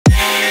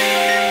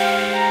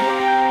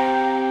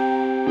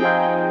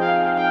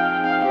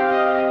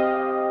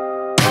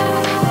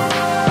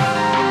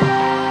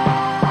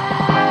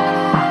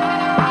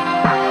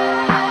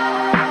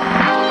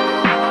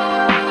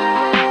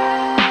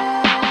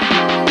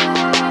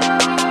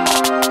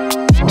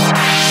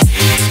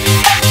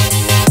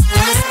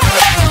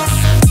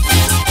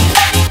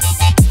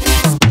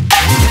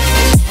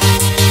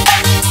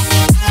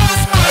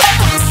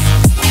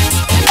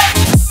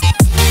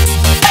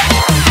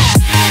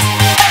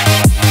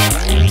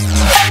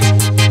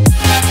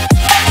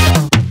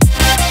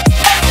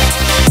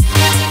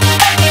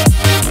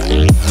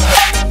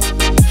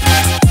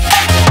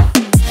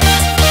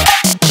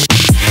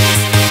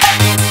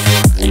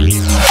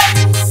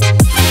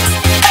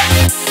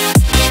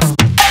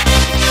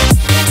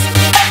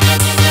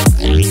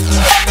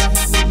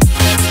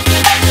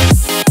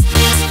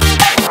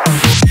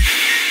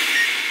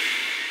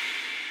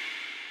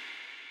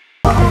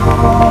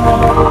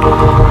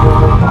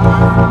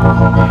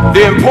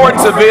The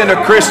importance of being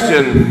a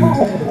Christian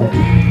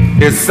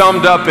is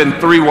summed up in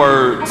 3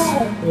 words.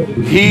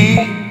 He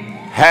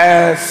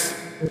has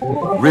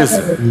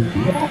risen.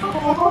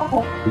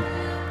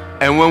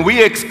 And when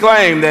we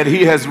exclaim that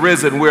he has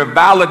risen, we're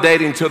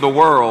validating to the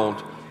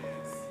world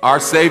our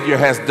Savior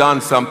has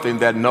done something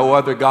that no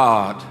other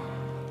God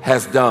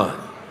has done.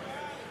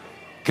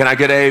 Can I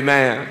get an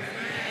amen?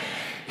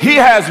 He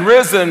has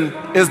risen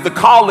is the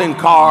calling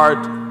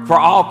card for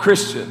all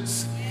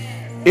Christians.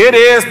 It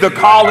is the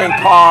calling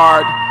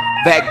card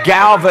that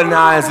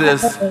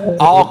galvanizes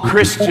all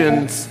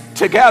Christians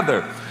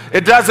together.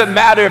 It doesn't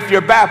matter if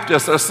you're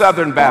Baptist or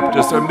Southern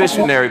Baptist or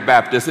Missionary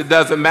Baptist. It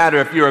doesn't matter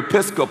if you're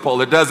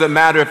Episcopal. It doesn't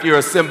matter if you're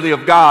Assembly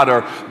of God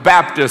or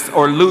Baptist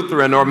or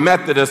Lutheran or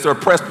Methodist or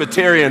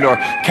Presbyterian or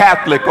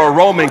Catholic or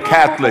Roman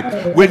Catholic.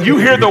 When you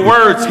hear the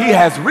words, he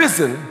has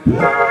risen,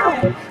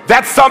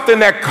 that's something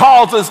that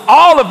causes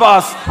all of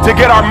us to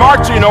get our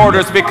marching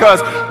orders, because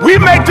we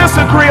may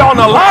disagree on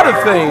a lot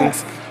of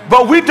things,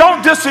 but we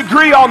don't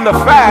disagree on the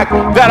fact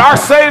that our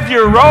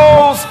Savior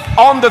rose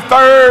on the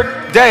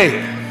 3rd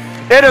day.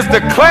 It is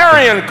the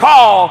clarion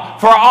call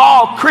for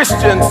all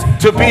Christians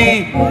to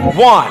be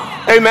one.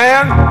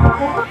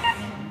 Amen?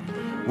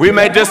 We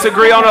may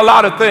disagree on a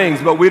lot of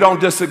things, but we don't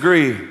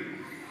disagree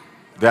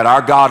that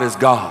our God is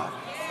God.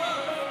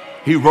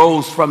 He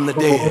rose from the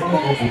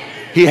dead.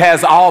 He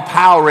has all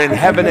power in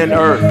heaven and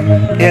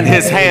earth in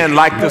his hand,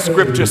 like the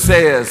scripture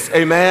says.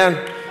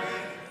 Amen?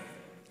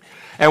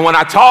 And when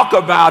I talk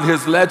about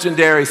his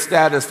legendary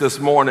status this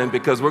morning,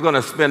 because we're going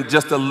to spend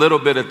just a little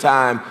bit of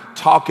time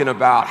talking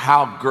about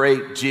how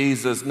great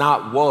Jesus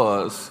not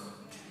was,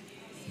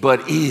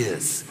 but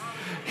is.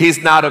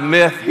 He's not a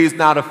myth. He's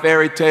not a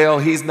fairy tale.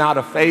 He's not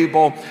a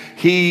fable.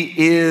 He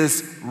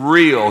is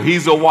real.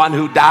 He's the one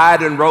who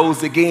died and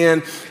rose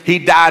again. He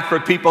died for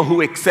people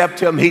who accept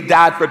him. He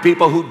died for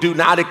people who do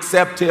not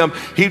accept him.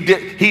 He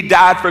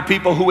died for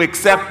people who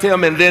accept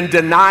him and then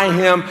deny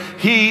him.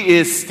 He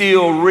is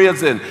still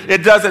risen.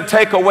 It doesn't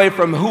take away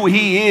from who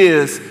he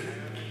is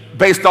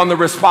based on the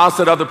response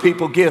that other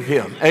people give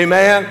him.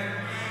 Amen?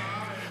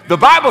 The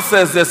Bible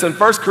says this in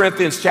 1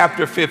 Corinthians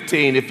chapter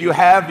 15. If you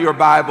have your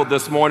Bible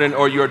this morning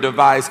or your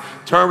device,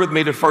 turn with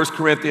me to 1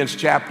 Corinthians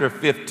chapter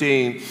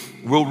 15.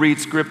 We'll read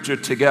scripture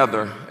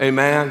together.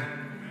 Amen.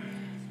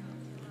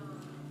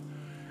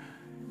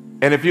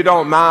 And if you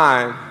don't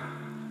mind,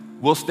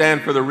 we'll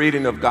stand for the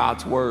reading of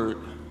God's word.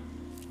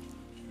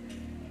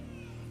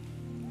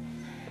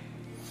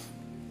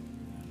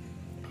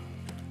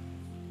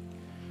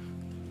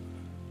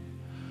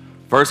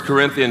 First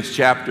Corinthians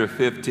chapter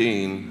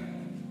 15.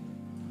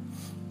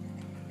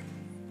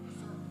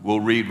 We'll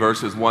read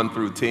verses 1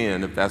 through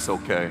 10, if that's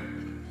okay.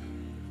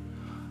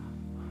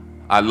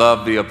 I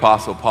love the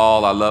Apostle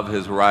Paul. I love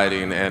his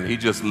writing, and he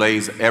just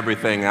lays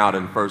everything out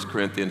in 1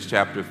 Corinthians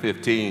chapter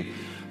 15.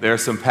 There are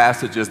some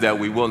passages that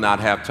we will not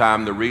have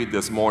time to read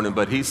this morning,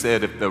 but he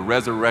said if the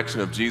resurrection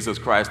of Jesus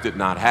Christ did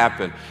not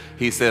happen,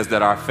 he says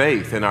that our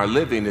faith and our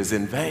living is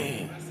in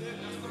vain.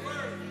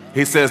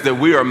 He says that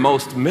we are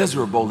most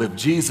miserable if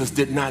Jesus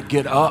did not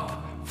get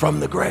up from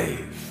the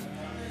grave.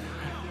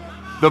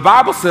 The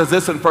Bible says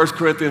this in 1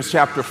 Corinthians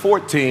chapter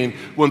 14.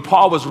 When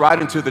Paul was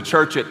writing to the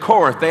church at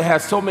Corinth, they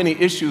had so many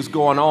issues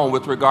going on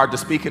with regard to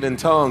speaking in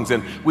tongues.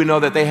 And we know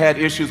that they had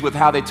issues with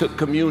how they took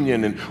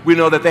communion. And we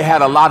know that they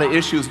had a lot of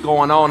issues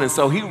going on. And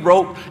so he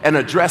wrote an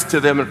address to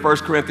them in 1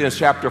 Corinthians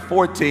chapter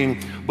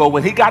 14. But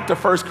when he got to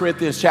 1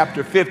 Corinthians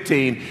chapter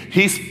 15,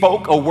 he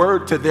spoke a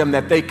word to them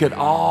that they could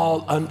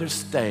all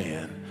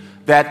understand.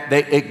 That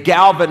it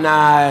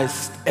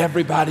galvanized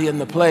everybody in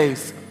the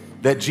place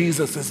that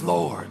Jesus is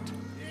Lord.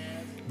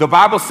 The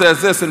Bible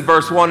says this in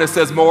verse 1. It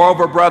says,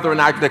 moreover,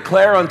 brethren, I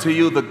declare unto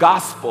you the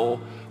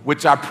gospel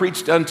which I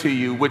preached unto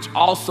you, which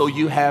also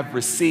you have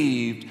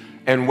received,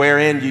 and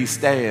wherein ye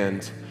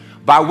stand,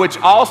 by which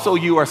also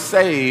you are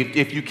saved,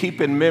 if you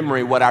keep in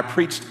memory what I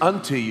preached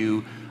unto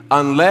you,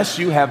 unless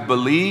you have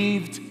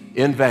believed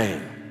in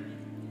vain.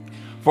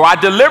 For I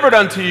delivered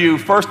unto you,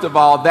 first of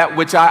all, that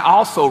which I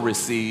also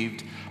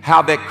received,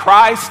 how that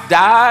Christ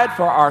died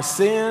for our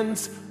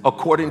sins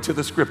according to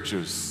the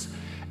scriptures,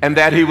 and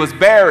that he was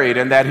buried,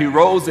 and that he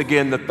rose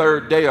again the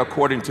third day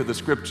according to the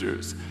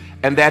scriptures,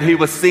 and that he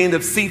was seen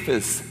of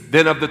Cephas,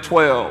 then of the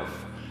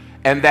 12,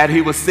 and that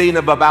he was seen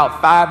of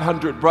about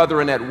 500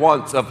 brethren at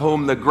once, of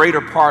whom the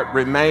greater part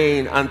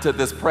remain unto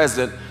this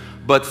present,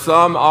 but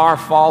some are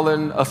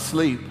fallen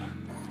asleep.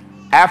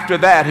 After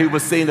that he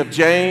was seen of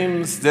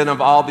James, then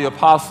of all the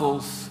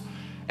apostles,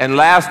 and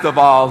last of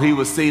all he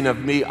was seen of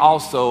me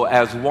also,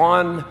 as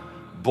one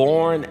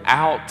born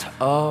out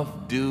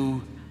of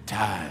due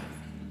time.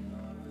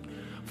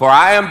 For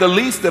I am the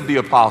least of the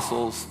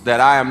apostles, that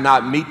I am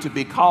not meet to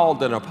be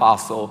called an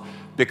apostle,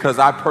 because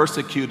I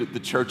persecuted the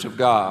church of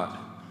God.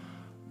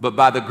 But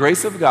by the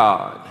grace of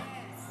God,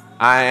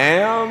 I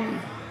am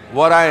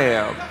what I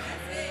am.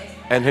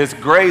 And his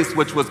grace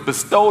which was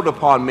bestowed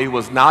upon me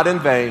was not in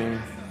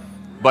vain,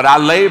 but I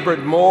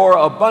labored more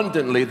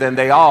abundantly than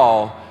they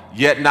all,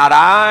 yet not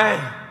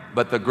I,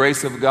 but the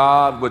grace of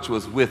God which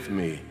was with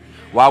me.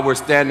 While we're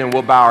standing,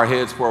 we'll bow our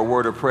heads for a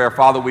word of prayer.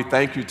 Father, we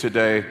thank you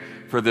today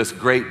for this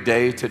great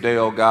day today,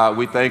 oh God.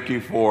 We thank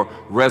you for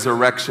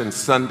Resurrection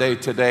Sunday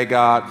today,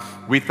 God.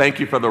 We thank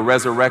you for the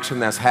resurrection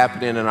that's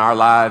happening in our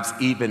lives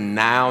even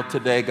now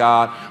today,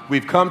 God.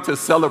 We've come to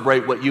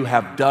celebrate what you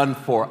have done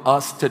for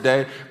us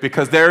today,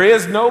 because there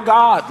is no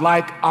God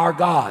like our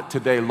God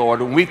today, Lord.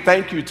 And we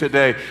thank you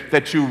today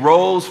that you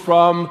rose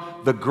from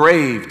the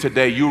grave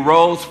today. You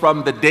rose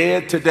from the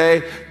dead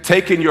today,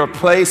 taking your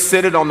place,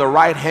 sitting on the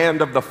right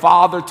hand of the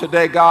Father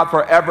today, God,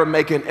 forever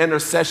making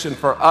intercession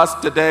for us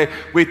today.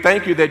 We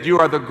thank you that you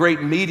are the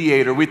great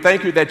mediator. We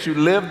thank you that you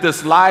lived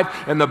this life,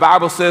 and the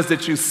Bible says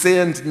that you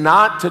sinned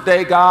not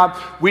today, God.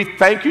 We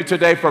thank you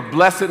today for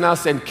blessing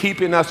us and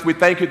keeping us. We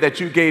thank you that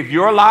you gave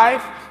your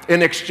life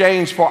in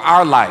exchange for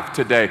our life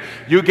today.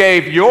 You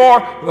gave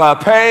your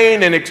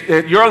pain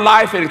and your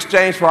life in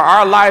exchange for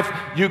our life.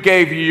 You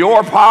gave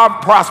your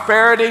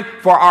prosperity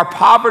for our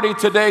poverty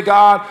today,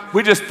 God.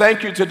 We just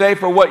thank you today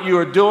for what you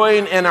are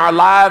doing in our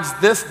lives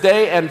this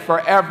day and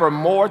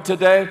forevermore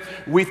today.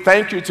 We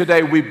thank you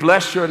today. We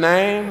bless your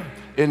name.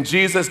 In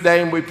Jesus'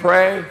 name we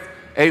pray.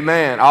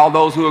 Amen. All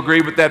those who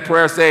agree with that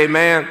prayer say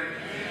amen.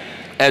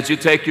 Amen. As you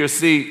take your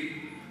seat.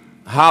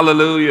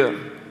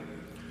 Hallelujah.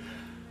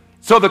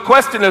 So the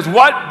question is,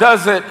 what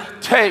does it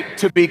take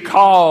to be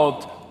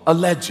called a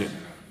legend?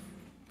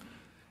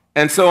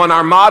 And so in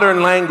our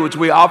modern language,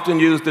 we often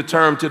use the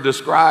term to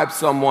describe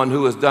someone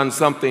who has done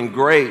something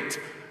great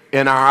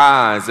in our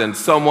eyes, and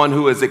someone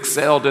who has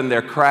excelled in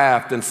their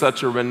craft in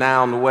such a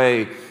renowned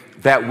way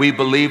that we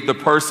believe the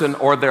person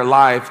or their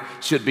life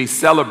should be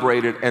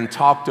celebrated and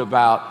talked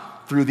about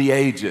through the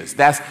ages.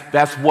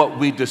 That's what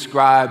we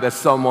describe as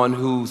someone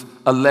who's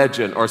a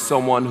legend, or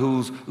someone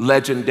who's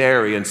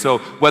legendary. And so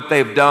what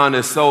they've done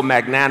is so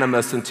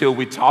magnanimous until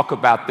we talk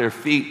about their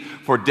feat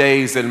for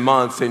days and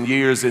months and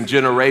years and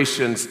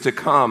generations to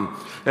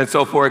come. And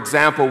so, for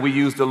example, we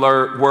use the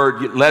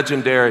word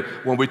legendary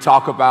when we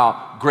talk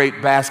about great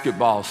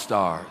basketball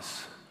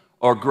stars,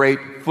 or great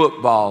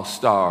football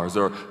stars,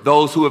 or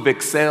those who have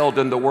excelled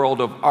in the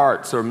world of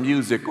arts or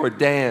music or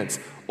dance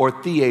or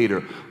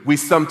theater. We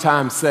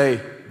sometimes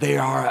say they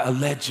are a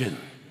legend.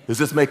 Is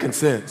this making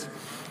sense?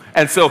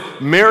 And so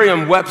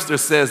Merriam-Webster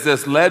says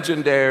this: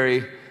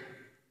 legendary,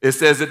 it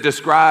says it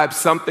describes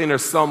something or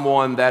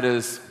someone that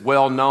is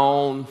well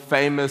known,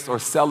 famous, or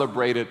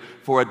celebrated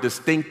for a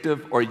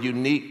distinctive or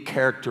unique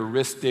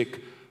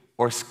characteristic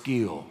or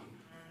skill.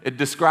 It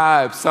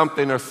describes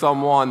something or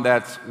someone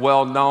that's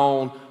well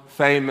known,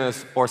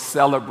 famous, or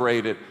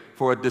celebrated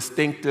for a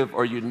distinctive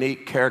or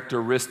unique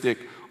characteristic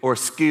or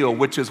skill,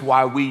 which is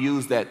why we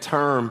use that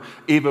term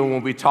even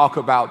when we talk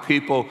about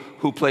people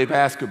who play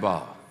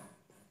basketball.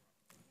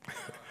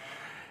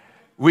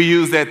 We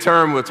use that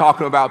term when we're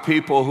talking about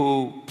people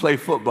who play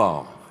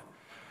football.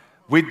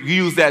 We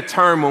use that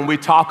term when we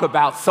talk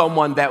about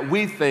someone that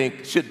we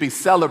think should be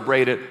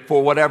celebrated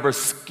for whatever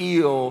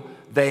skill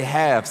they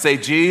have. Say,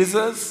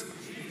 Jesus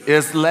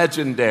is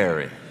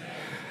legendary.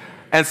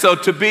 And so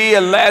to be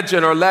a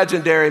legend or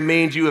legendary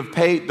means you have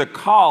paid the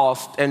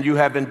cost and you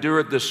have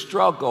endured the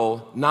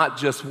struggle, not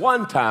just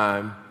one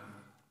time,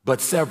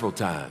 but several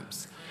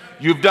times.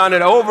 You've done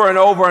it over and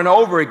over and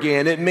over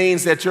again. It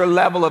means that your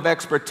level of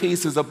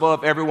expertise is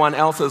above everyone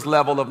else's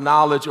level of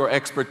knowledge or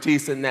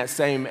expertise in that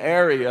same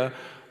area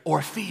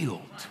or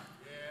field.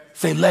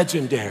 Say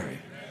legendary.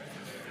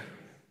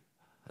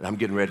 I'm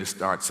getting ready to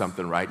start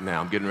something right now.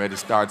 I'm getting ready to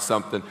start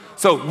something.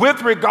 So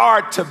with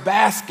regard to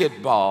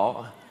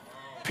basketball,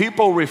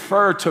 people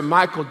refer to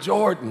Michael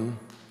Jordan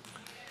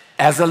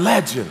as a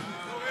legend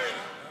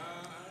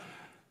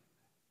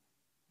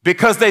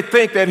because they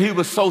think that he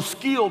was so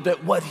skilled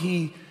at what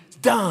he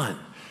done.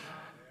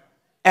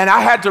 And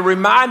I had to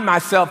remind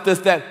myself this,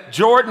 that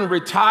Jordan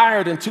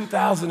retired in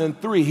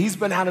 2003. He's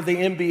been out of the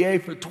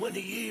NBA for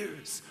 20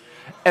 years.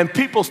 And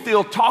people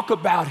still talk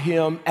about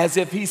him as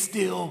if he's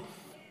still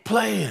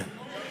playing.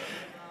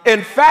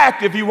 In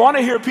fact, if you want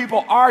to hear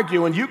people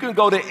arguing, you can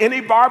go to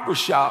any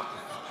barbershop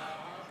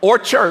or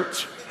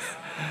church,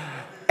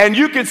 and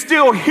you can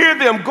still hear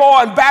them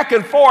going back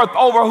and forth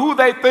over who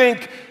they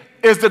think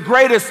is the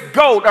greatest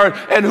GOAT,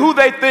 and who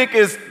they think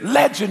is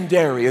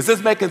legendary. Is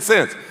this making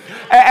sense?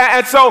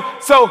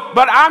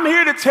 But I'm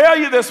here to tell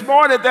you this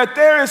morning that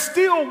there is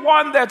still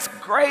one that's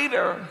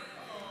greater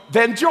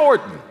than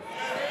Jordan.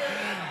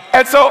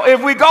 And so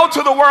if we go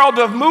to the world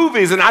of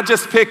movies, and I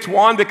just picked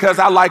one because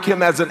I like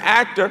him as an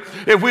actor.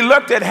 If we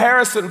looked at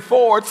Harrison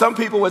Ford, some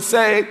people would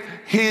say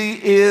he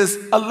is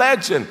a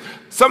legend.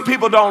 Some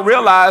people don't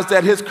realize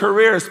that his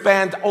career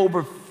spanned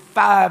over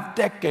 5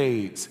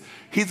 decades.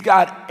 He's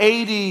got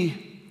 80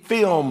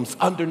 films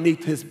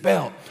underneath his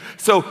belt.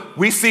 So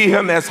we see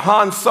him as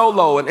Han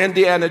Solo and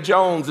Indiana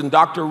Jones and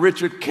Dr.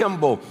 Richard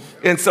Kimball.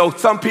 And so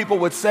some people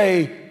would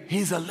say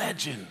he's a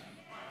legend.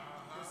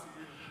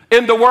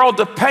 In the world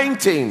of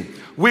painting,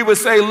 we would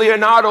say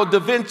Leonardo da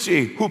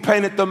Vinci, who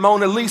painted the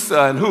Mona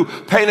Lisa and who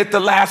painted the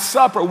Last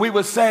Supper, we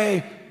would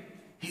say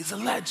he's a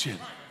legend.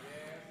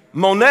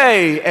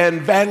 Monet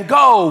and Van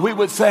Gogh, we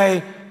would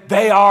say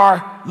they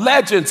are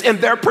legends. In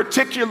their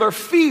particular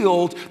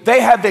field,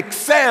 they have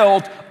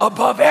excelled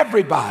above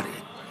everybody.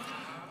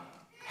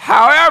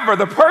 However,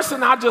 the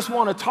person I just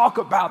want to talk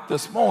about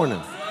this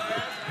morning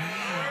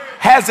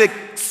has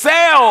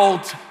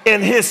excelled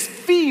in his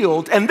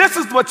field. And this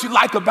is what you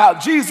like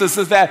about Jesus,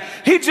 is that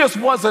he just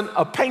wasn't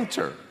a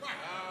painter.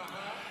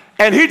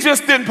 And he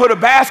just didn't put a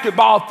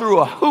basketball through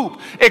a hoop.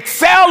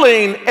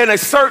 Excelling in a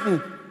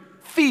certain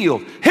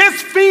field.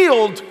 His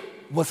field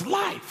was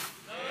life.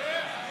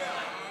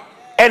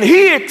 And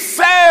he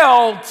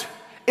excelled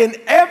in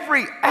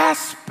every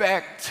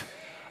aspect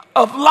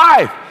of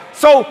life.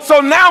 So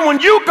now when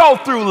you go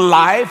through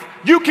life,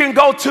 you can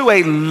go to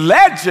a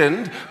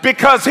legend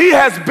because he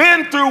has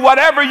been through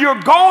whatever you're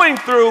going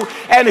through,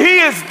 and he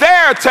is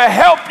there to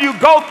help you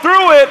go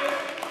through it,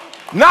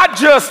 not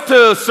just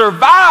to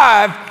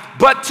survive,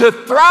 but to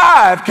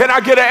thrive. Can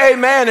I get an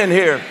amen in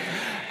here?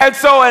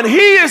 And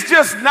he is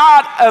just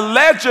not a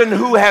legend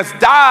who has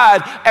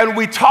died and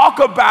we talk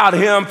about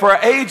him for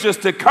ages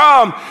to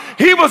come.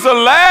 He was a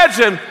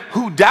legend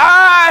who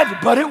died,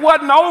 but it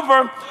wasn't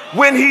over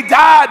when he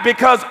died,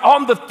 because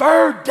on the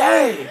 3rd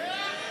day,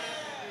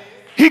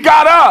 he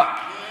got up.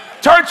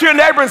 Turn to your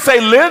neighbor and say,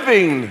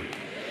 living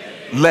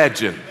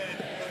legend.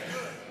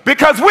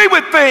 Because we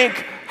would think,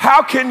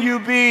 how can you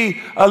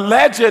be a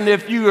legend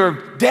if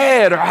you're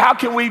dead? Or how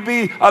can we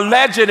be a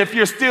legend if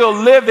you're still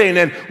living?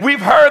 And we've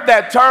heard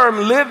that term,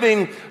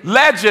 living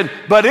legend,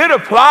 but it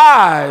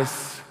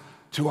applies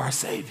to our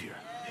Savior.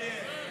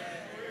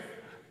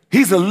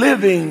 He's a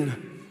living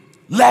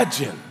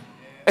legend.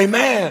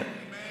 Amen.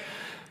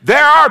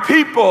 There are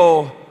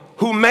people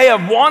who may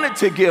have wanted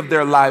to give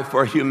their life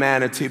for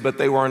humanity, but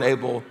they weren't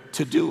able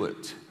to do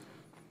it.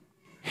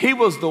 He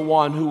was the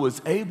one who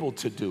was able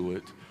to do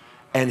it,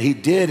 and he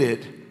did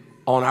it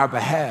on our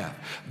behalf.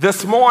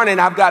 This morning,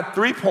 I've got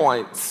 3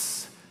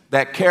 points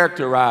that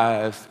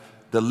characterize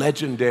the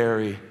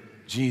legendary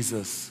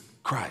Jesus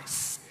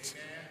Christ.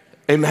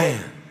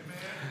 Amen.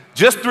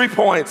 Just 3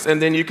 points,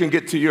 and then you can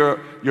get to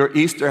your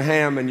Easter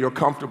ham and your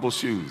comfortable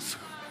shoes.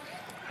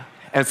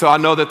 And so I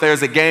know that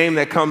there's a game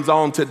that comes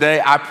on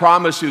today. I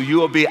promise you, you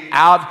will be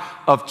out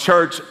of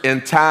church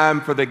in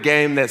time for the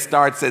game that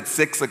starts at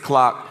 6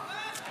 o'clock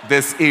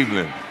this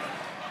evening.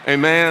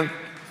 Amen.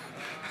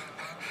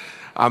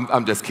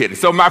 I'm just kidding.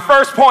 So my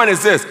first point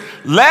is this: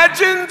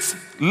 legends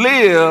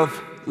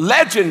live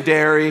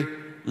legendary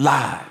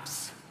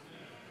lives.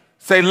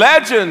 Say,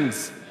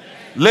 legends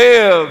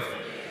live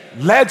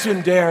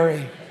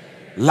legendary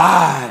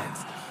lives.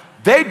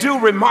 They do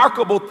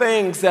remarkable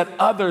things that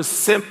others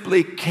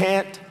simply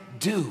can't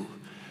do.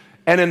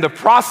 And in the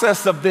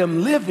process of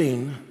them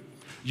living,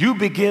 you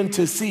begin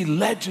to see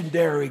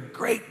legendary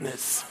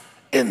greatness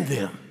in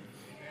them.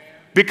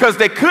 Because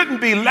they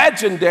couldn't be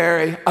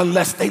legendary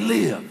unless they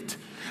lived.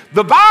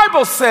 The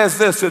Bible says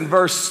this in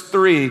verse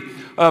 3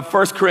 of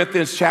 1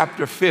 Corinthians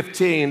chapter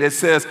 15. It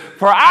says,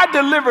 "For I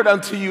delivered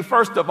unto you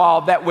first of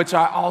all that which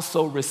I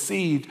also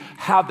received,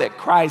 how that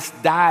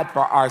Christ died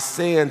for our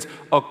sins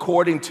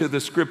according to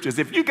the scriptures."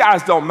 If you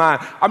guys don't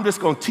mind, I'm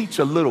just going to teach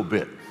a little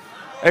bit.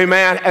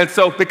 Amen. And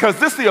so, because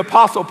this is the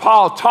Apostle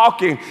Paul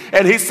talking,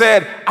 and he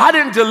said, I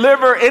didn't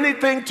deliver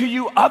anything to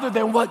you other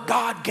than what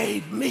God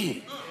gave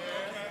me.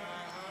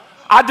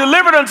 I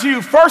delivered unto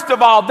you first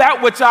of all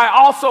that which I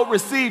also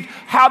received,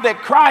 how that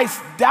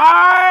Christ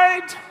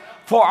died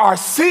for our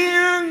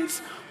sins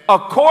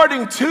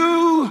according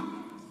to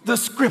the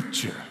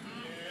scripture,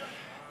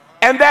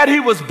 and that he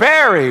was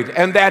buried,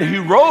 and that he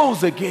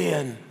rose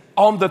again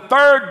on the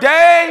 3rd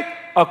day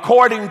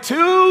according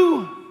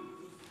to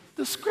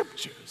the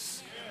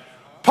scriptures.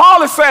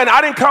 Paul is saying,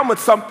 I didn't come with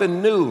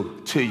something new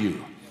to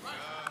you.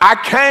 I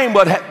came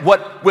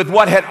with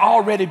what had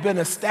already been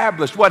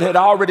established, what had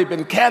already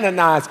been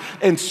canonized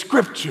in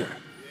scripture.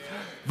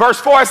 Verse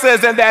 4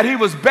 says, and that he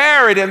was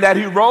buried, and that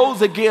he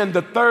rose again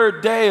the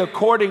 3rd day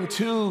according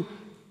to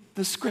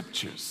the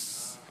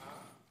scriptures.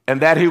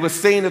 And that he was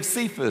seen of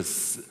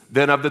Cephas,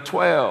 then of the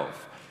 12.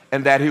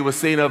 And that he was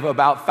seen of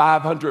about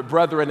 500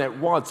 brethren at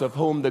once, of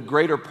whom the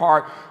greater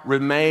part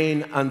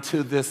remain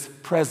unto this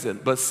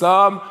present. But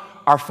some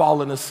are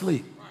fallen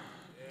asleep.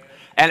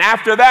 And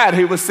after that,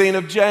 he was seen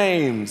of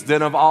James,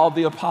 then of all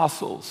the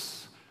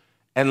apostles.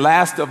 And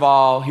last of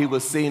all, he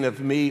was seen of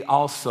me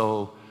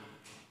also,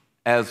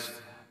 as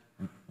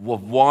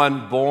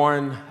one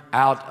born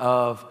out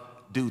of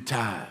due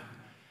time.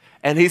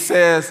 And he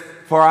says,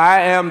 for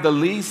I am the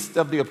least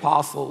of the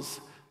apostles,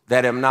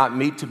 that am not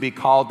meet to be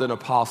called an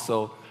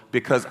apostle,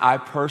 because I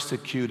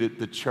persecuted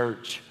the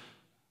church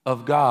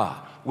of God.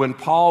 When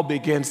Paul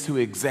begins to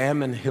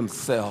examine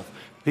himself,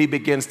 he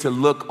begins to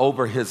look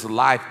over his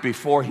life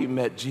before he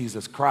met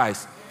Jesus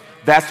Christ.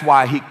 That's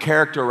why he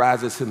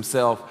characterizes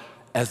himself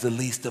as the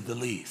least of the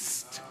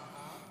least.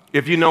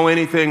 If you know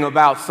anything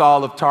about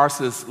Saul of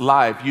Tarsus'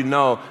 life, you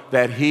know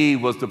that he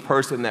was the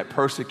person that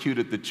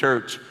persecuted the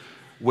church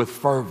with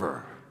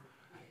fervor.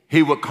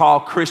 He would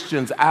call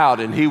Christians out,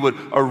 and he would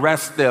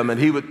arrest them,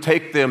 and he would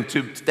take them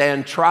to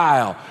stand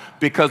trial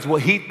because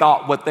what he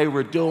thought what they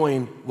were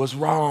doing was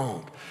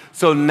wrong.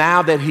 So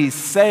now that he's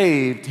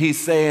saved, he's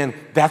saying,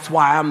 that's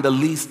why I'm the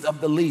least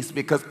of the least,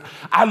 because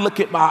I look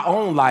at my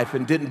own life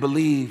and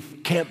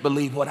can't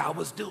believe what I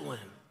was doing.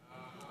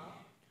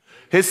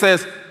 He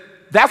says,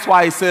 that's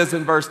why he says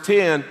in verse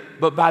 10,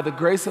 but by the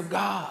grace of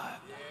God,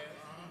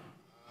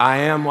 I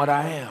am what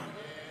I am.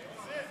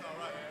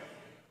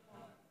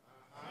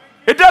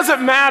 It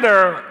doesn't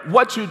matter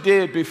what you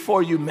did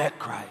before you met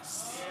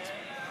Christ.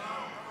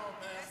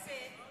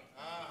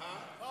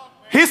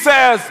 He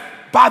says,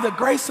 by the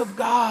grace of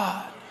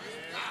God,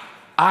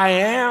 I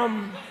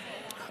am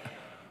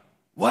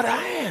what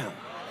I am.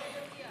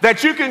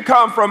 That you can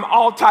come from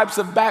all types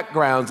of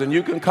backgrounds, and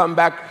you can come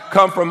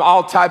from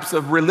all types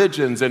of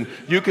religions, and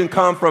you can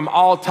come from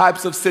all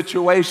types of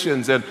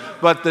situations.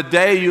 But the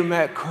day you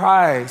met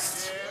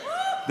Christ,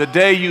 the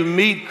day you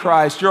meet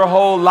Christ, your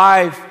whole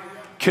life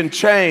can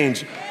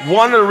change.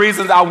 One of the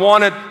reasons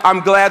I'm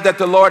glad that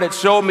the Lord had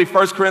showed me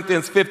 1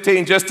 Corinthians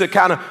 15 just to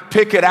kind of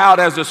pick it out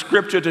as a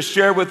scripture to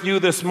share with you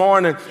this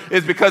morning,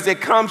 is because it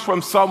comes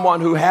from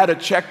someone who had a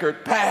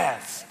checkered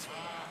past.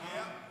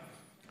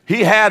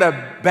 He had a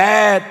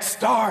bad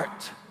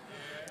start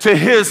to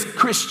his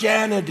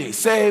Christianity.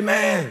 Say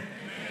amen.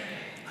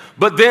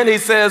 But then he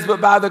says, but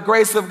by the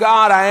grace of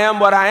God, I am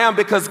what I am,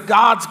 because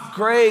God's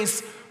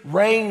grace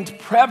reigned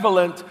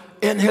prevalent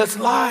in his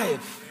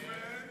life.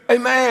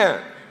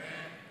 Amen.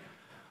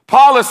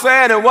 Paul is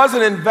saying it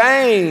wasn't in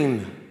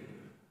vain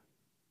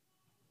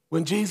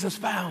when Jesus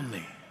found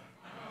me.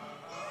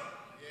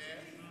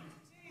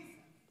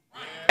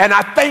 And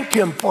I thank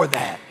him for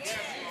that.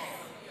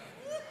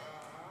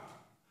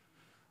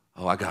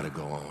 Oh, I got to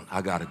go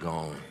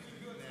on.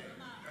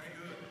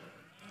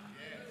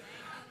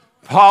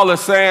 Paul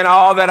is saying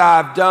all that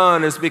I've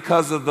done is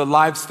because of the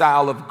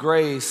lifestyle of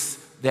grace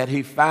that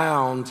he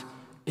found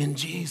in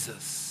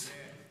Jesus.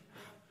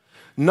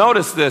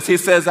 Notice this. He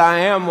says, I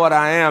am what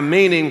I am,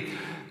 meaning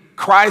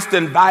Christ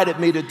invited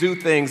me to do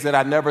things that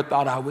I never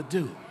thought I would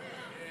do.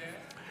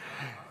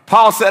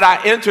 Paul said,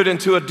 I entered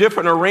into a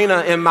different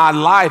arena in my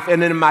life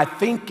and in my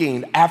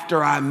thinking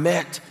after I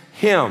met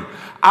him.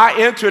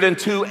 I entered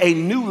into a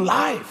new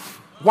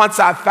life once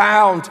I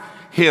found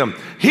him.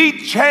 He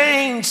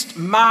changed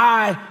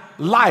my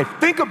life.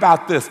 Think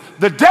about this.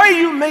 The day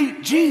you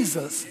meet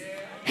Jesus,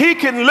 he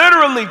can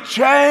literally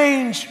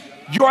change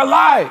your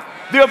life.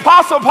 The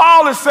Apostle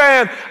Paul is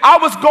saying, I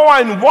was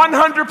going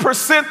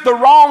 100% the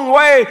wrong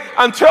way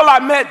until I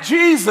met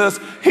Jesus.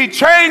 He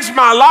changed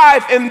my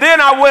life, and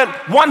then I went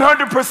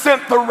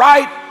 100% the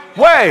right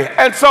way.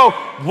 And so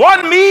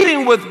one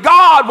meeting with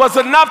God was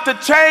enough to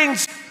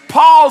change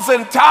Paul's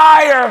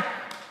entire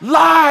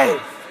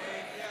life.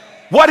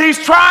 What he's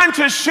trying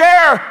to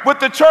share with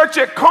the church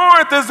at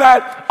Corinth is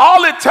that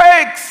all it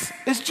takes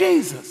is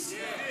Jesus.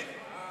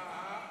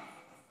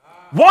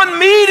 One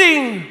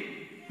meeting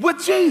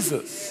with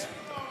Jesus.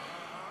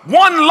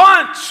 One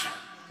lunch,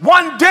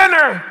 one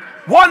dinner,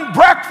 one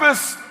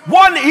breakfast,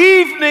 one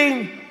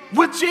evening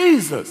with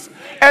Jesus.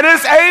 And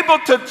it's able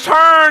to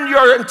turn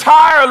your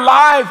entire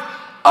life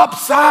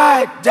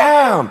upside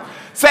down.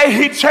 Say,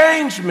 he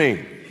changed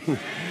me.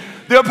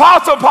 The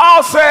Apostle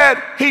Paul said,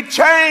 he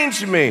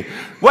changed me.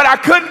 When I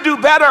couldn't do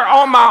better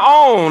on my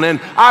own, and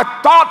I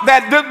thought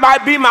that this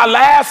might be my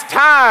last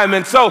time.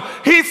 And so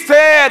he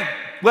said,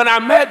 when I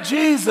met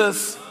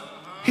Jesus,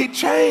 he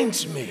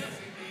changed me.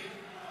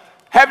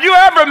 Have you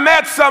ever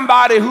met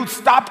somebody who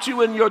stopped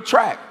you in your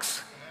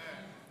tracks?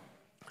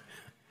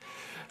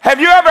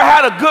 Have you ever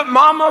had a good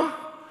mama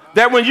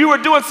that when you were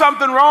doing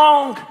something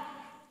wrong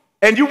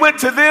and you went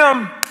to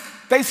them,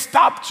 they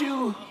stopped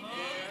you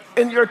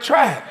in your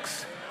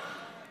tracks?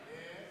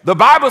 The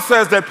Bible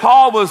says that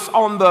Paul was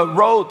on the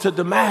road to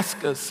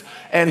Damascus,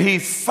 and he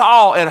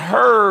saw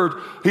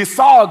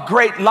a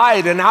great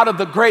light, and out of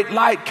the great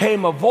light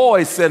came a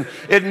voice, and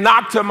it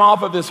knocked him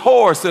off of his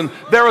horse. And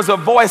there was a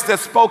voice that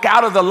spoke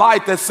out of the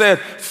light that said,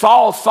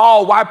 Saul,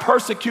 Saul, why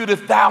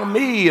persecutest thou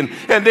me? And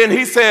then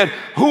he said,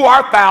 who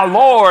art thou,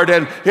 Lord?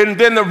 And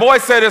then the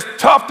voice said, it's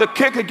tough to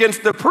kick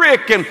against the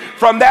prick. And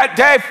from that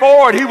day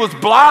forward, he was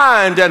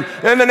blind. And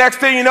then the next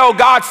thing you know,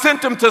 God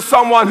sent him to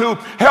someone who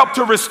helped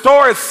to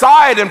restore his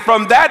sight. And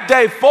from that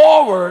day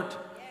forward,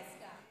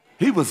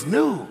 He was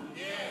new.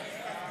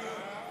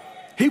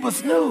 He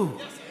was new.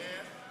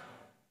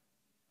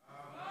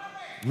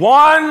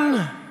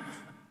 One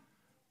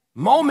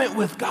moment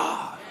with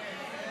God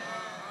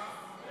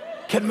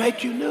can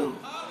make you new.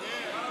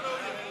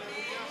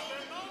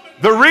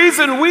 The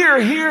reason we are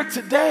here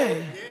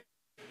today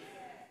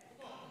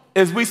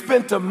is we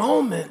spent a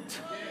moment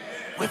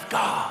with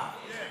God.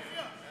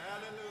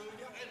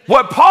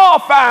 What Paul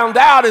found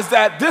out is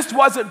that this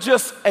wasn't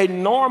just a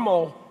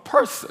normal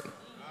person.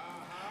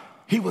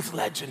 He was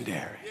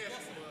legendary.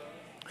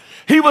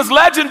 He was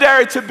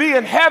legendary to be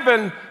in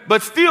heaven,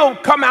 but still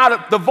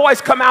the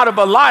voice come out of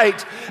a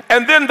light,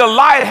 and then the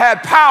light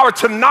had power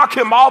to knock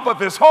him off of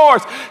his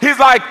horse. He's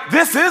like,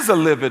 this is a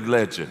living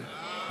legend.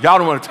 Y'all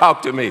don't want to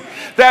talk to me.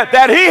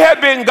 That he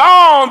had been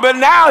gone, but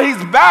now he's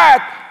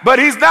back, but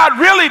he's not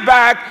really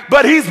back,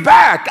 but he's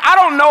back. I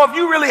don't know if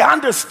you really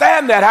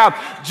understand that, how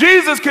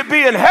Jesus could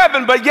be in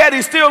heaven, but yet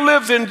he still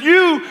lives in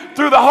you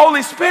through the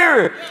Holy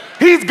Spirit.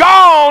 He's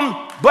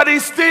gone, but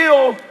he's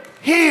still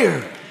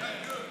here.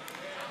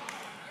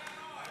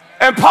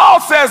 And Paul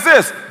says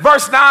this,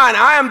 verse 9,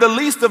 I am the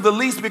least of the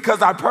least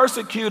because I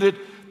persecuted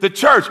the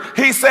church.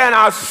 He's saying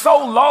I was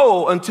so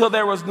low until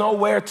there was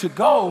nowhere to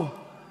go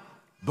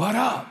but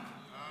up.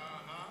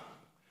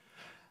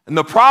 And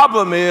the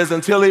problem is,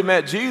 until he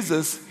met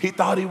Jesus, he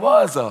thought he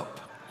was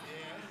up.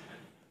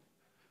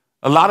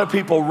 A lot of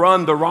people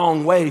run the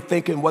wrong way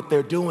thinking what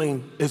they're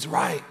doing is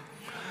right.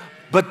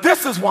 But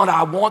this is what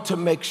I want to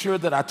make sure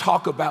that I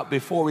talk about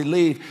before we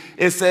leave.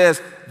 It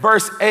says,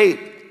 verse 8,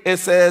 it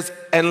says,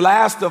 and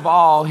last of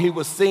all, he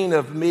was seen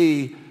of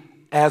me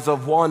as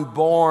of one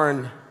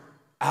born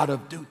out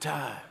of due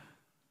time.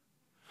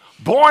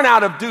 Born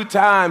out of due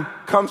time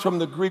comes from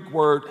the Greek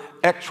word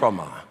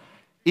ektroma,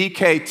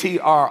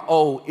 E-K-T-R-O-M-A.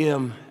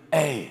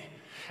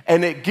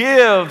 And it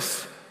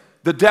gives,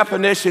 the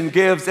definition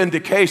gives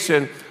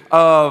indication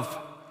of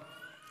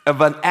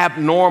an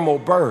abnormal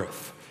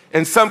birth.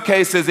 In some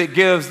cases, it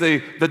gives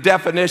the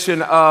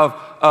definition of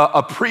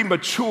a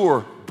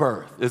premature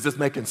birth. Is this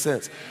making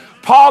sense?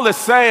 Paul is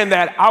saying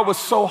that I was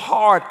so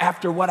hard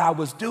after what I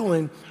was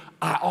doing,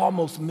 I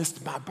almost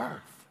missed my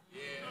birth.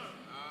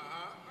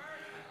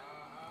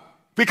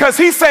 Because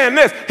he's saying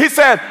this. He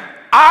said,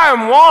 I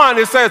am one.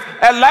 It says,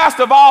 at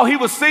last of all, he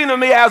was seen of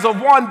me as of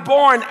one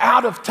born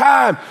out of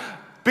time.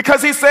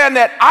 Because he's saying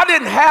that I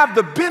didn't have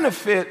the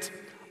benefit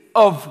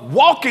of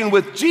walking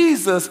with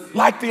Jesus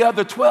like the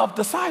other 12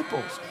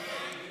 disciples.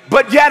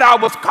 But yet I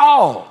was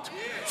called.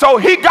 So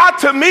he got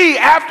to me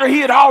after he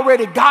had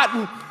already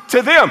gotten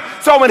to them.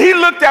 So when he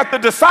looked at the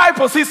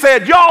disciples, he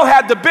said, y'all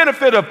had the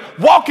benefit of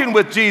walking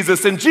with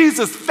Jesus, and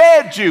Jesus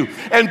fed you,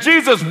 and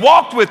Jesus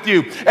walked with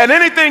you, and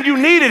anything you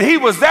needed, he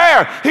was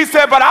there. He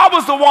said, but I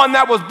was the one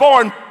that was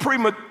born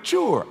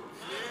premature.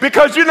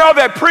 Because you know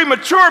that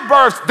premature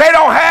births, they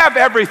don't have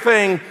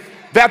everything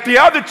that the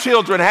other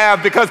children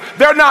have because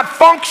they're not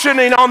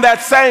functioning on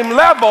that same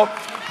level.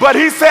 But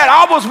he said,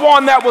 I was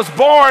one that was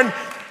born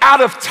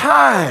out of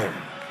time.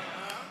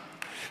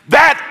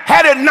 That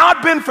had it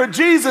not been for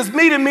Jesus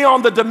meeting me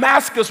on the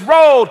Damascus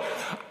road,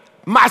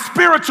 my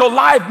spiritual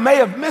life may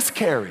have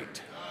miscarried.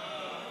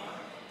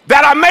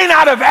 That I may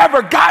not have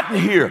ever gotten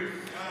here.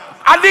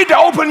 I need to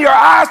open your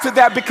eyes to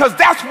that because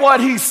that's what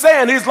he's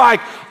saying. He's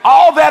like,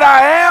 all that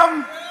I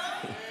am,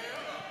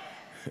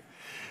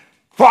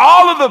 for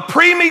all of the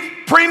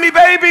preemie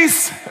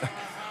babies,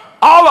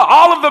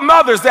 all of the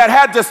mothers that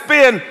had to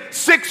spend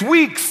 6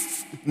 weeks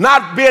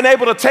not being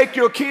able to take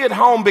your kid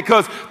home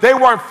because they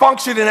weren't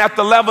functioning at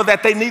the level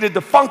that they needed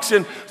to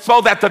function so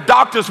that the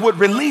doctors would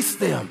release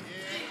them.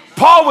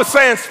 Paul was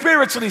saying,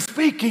 spiritually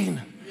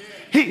speaking,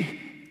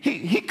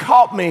 he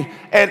caught me,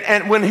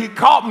 and when he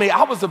caught me,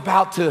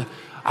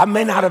 I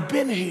may not have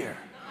been here.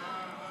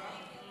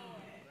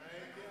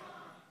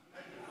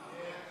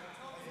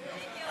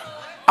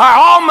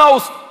 I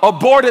almost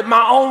aborted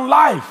my own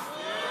life,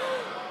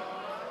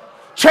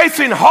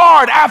 chasing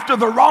hard after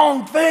the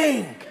wrong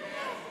thing.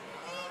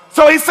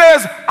 So he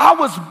says, I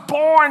was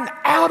born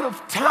out of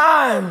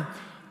time.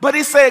 But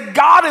he said,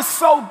 God is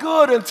so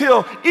good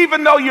until,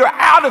 even though you're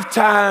out of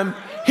time,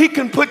 he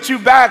can put you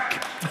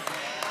back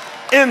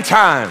in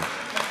time.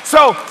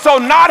 So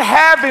not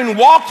having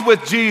walked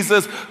with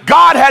Jesus,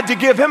 God had to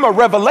give him a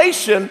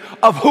revelation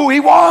of who he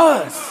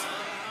was.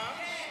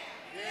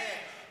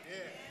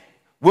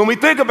 When we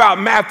think about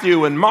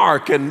Matthew and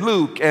Mark and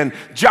Luke and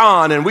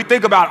John, and we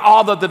think about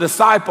all of the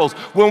disciples,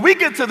 when we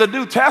get to the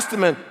New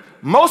Testament,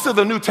 most of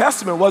the New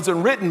Testament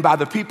wasn't written by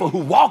the people who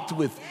walked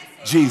with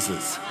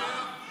Jesus.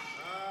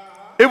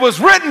 It was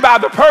written by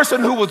the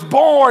person who was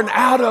born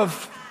out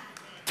of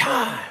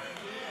time.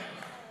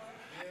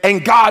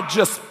 And God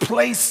just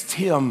placed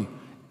him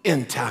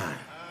in time.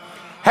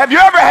 Have you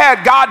ever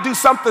had God do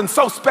something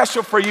so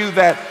special for you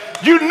that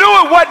you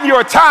knew it wasn't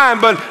your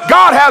time, but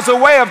God has a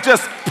way of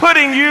just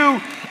putting you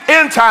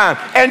in time?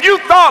 And you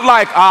thought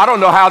like, I don't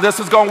know how this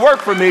is going to work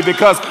for me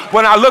because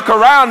when I look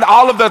around,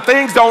 all of the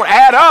things don't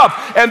add up.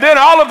 And then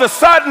all of a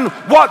sudden,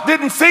 what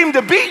didn't seem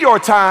to be your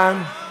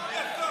time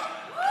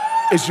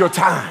is your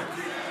time.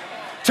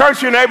 Turn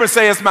to your neighbor and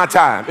say, it's my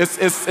time.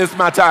 It's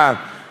my time.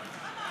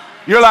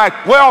 You're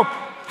like, well,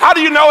 how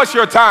do you know it's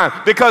your time?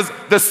 Because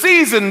the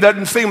season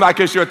doesn't seem like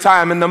it's your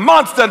time and the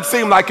months doesn't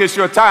seem like it's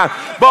your time.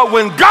 But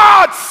when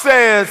God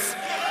says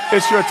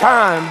it's your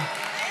time,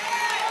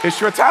 it's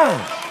your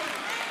time.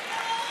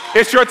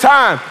 It's your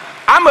time.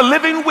 I'm a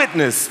living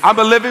witness. I'm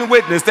a living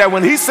witness that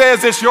when he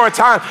says it's your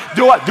time,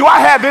 do I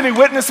have any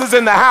witnesses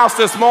in the house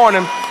this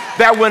morning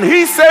that when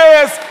he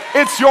says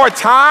it's your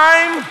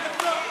time,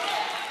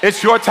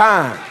 it's your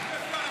time?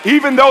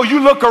 Even though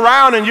you look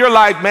around and you're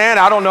like, man,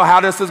 I don't know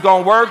how this is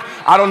going to work.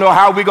 I don't know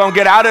how we're going to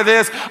get out of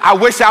this. I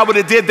wish I would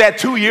have did that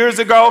 2 years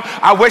ago.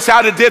 I wish I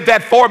would have did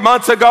that 4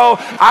 months ago.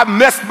 I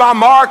missed my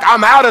mark.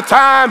 I'm out of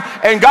time.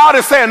 And God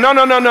is saying, no,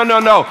 no, no, no, no,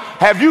 no.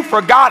 Have you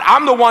forgot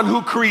I'm the one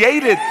who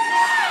created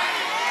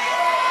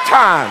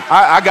time?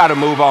 I got to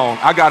move on.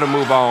 I got to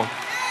move on.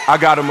 I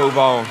got to move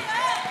on.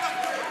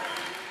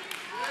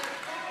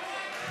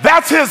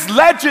 That's his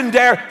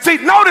legendary. See,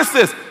 notice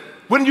this.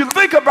 When you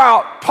think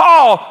about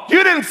Paul,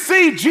 you didn't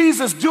see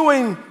Jesus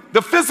doing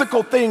the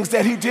physical things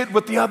that he did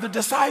with the other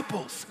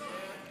disciples.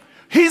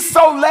 He's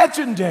so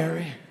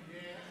legendary.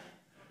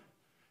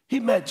 He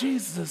met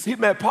Jesus. He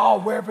met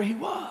Paul wherever he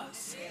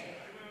was.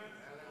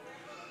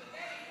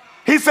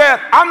 He said,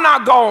 I'm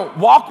not going to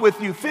walk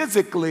with you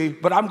physically,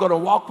 but I'm going to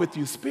walk with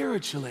you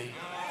spiritually.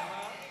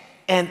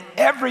 And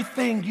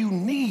everything you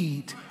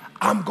need,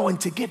 I'm going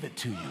to give it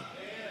to you.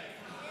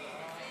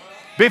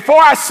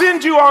 Before I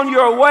send you on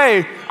your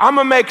way, I'm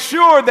going to make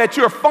sure that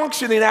you're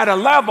functioning at a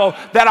level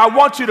that I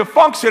want you to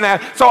function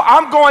at. So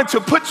I'm going to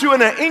put you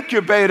in an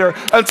incubator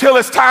until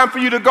it's time for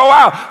you to go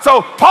out.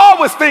 So Paul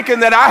was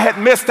thinking that I had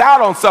missed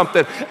out on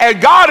something. And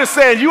God is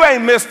saying, you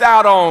ain't missed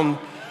out on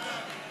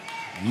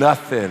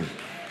nothing.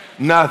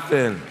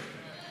 Nothing.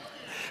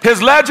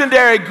 His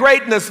legendary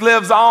greatness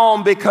lives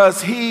on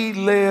because he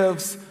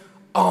lives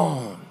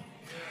on.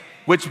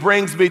 Which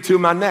brings me to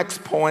my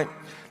next point.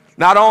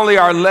 Not only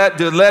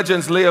do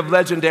legends live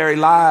legendary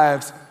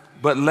lives,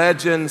 but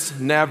legends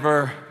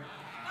never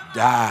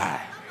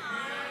die.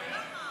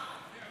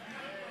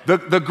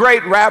 The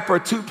great rapper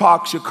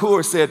Tupac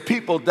Shakur said,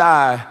 people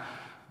die,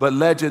 but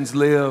legends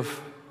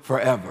live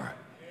forever.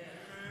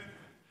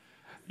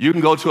 You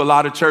can go to a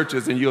lot of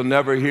churches and you'll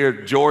never hear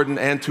Jordan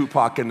and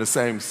Tupac in the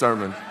same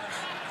sermon.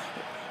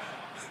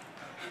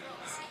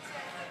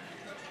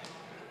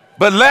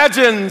 But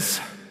legends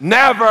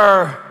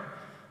never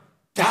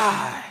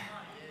die.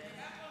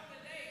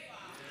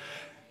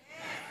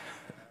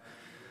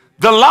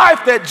 The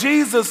life that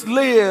Jesus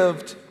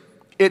lived,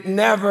 it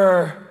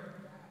never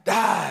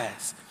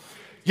dies.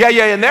 Yeah,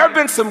 and there have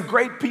been some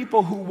great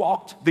people who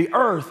walked the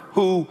earth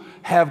who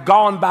have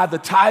gone by the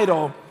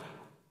title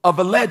of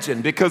a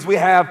legend, because we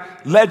have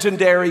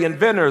legendary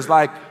inventors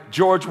like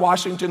George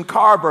Washington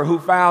Carver, who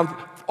found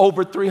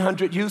over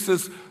 300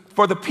 uses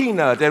for the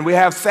peanut, and we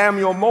have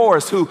Samuel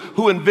Morse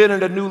who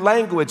invented a new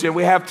language, and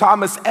we have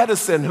Thomas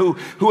Edison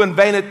who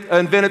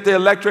invented the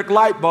electric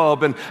light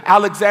bulb, and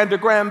Alexander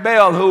Graham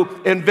Bell who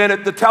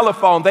invented the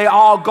telephone. They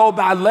all go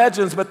by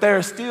legends, but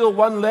there's still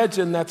one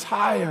legend that's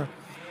higher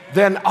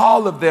than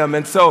all of them.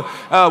 And so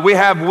we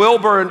have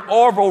Wilbur and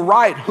Orville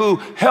Wright who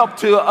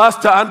helped us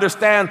to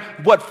understand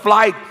what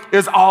flight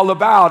is all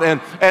about,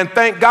 and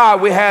thank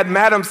God we had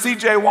Madam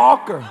C.J.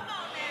 Walker.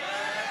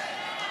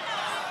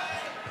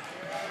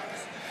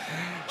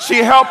 She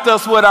helped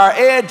us with our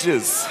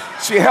edges.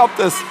 She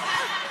helped us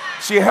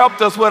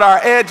with our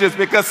edges,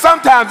 because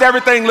sometimes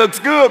everything looks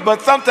good,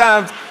 but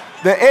sometimes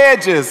the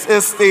edges,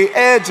 it's the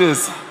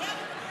edges.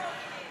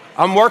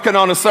 I'm working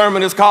on a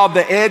sermon, it's called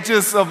The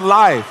Edges of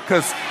Life,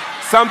 because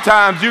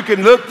sometimes you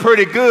can look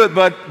pretty good,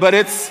 but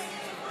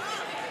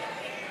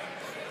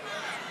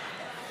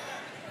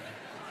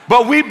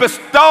we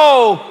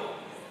bestow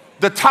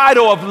the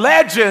title of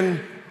legend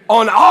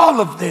on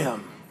all of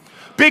them,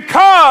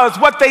 because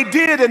what they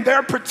did in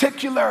their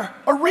particular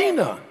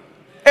arena,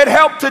 it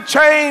helped to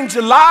change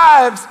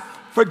lives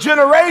for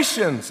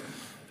generations.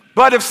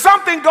 But if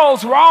something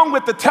goes wrong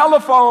with the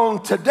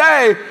telephone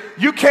today,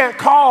 you can't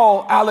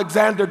call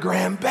Alexander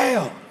Graham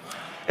Bell.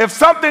 If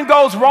something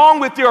goes wrong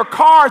with your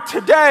car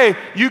today,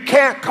 you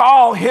can't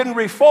call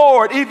Henry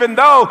Ford, even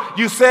though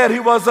you said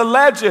he was a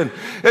legend.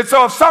 And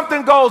so if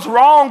something goes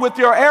wrong with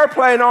your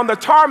airplane on the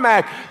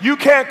tarmac, you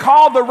can't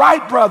call the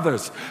Wright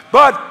brothers.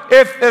 But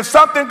if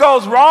something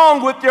goes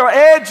wrong with your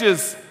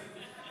edges,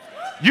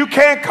 you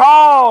can't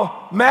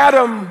call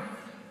Madam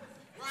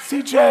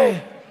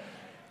CJ.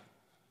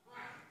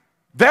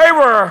 They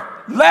were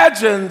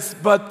legends,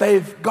 but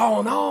they've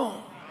gone on.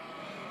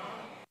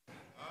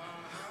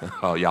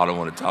 Oh, y'all don't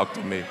want to talk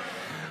to me.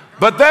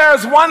 But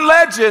there's one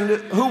legend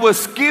who was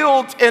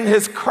skilled in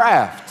his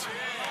craft.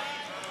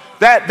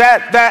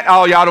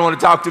 Oh, y'all don't want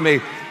to talk to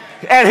me.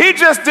 And he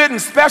just didn't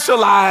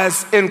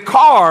specialize in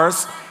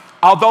cars,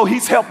 although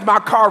he's helped my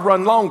car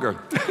run longer.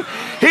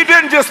 He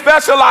didn't just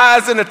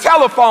specialize in the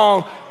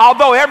telephone,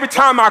 although every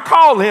time I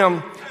call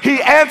him,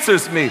 he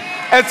answers me.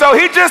 And so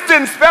he just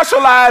didn't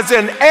specialize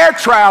in air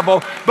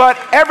travel, but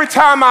every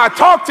time I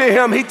talk to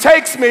him, he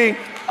takes me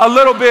a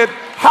little bit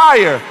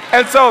higher.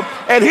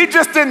 And he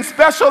just didn't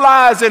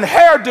specialize in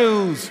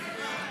hairdos.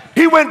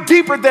 He went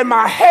deeper than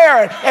my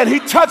hair and he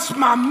touched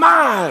my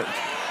mind.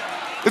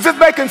 Is this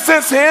making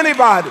sense to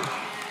anybody?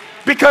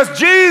 Because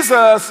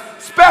Jesus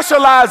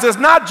specializes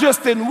not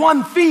just in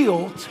one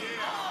field,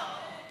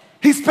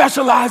 he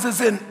specializes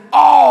in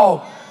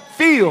all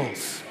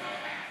fields.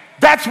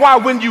 That's why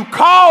when you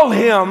call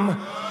him,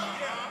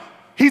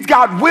 he's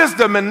got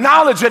wisdom and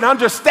knowledge and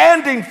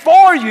understanding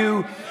for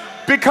you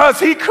because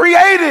he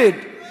created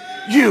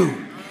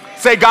you.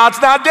 Say,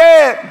 God's not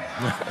dead.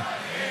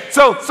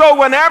 So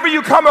whenever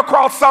you come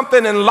across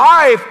something in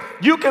life,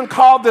 you can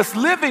call this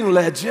living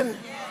legend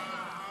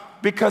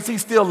because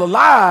he's still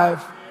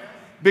alive,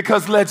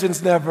 because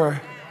legends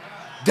never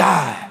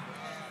die.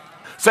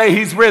 Say,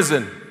 he's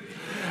risen.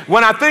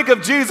 When I think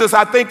of Jesus,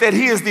 I think that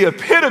he is the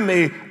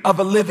epitome of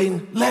a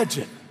living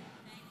legend.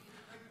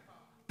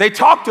 They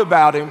talked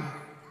about him,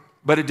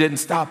 but it didn't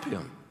stop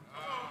him.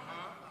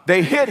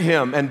 They hit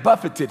him and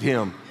buffeted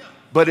him,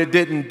 but it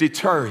didn't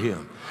deter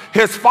him.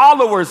 His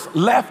followers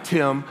left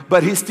him,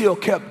 but he still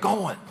kept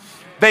going.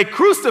 They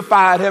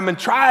crucified him and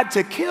tried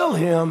to kill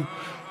him,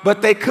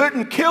 but they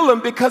couldn't kill him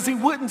because he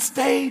wouldn't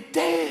stay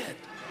dead.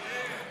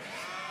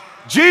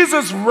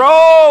 Jesus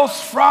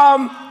rose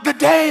from the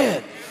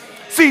dead.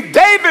 See,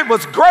 David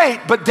was great,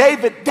 but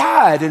David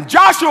died. And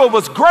Joshua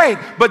was great,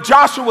 but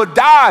Joshua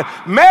died.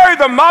 Mary,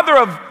 the mother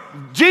of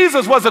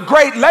Jesus, was a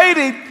great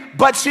lady,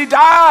 but she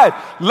died.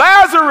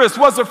 Lazarus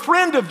was a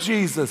friend of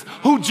Jesus,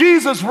 who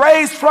Jesus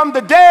raised from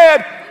the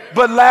dead,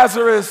 but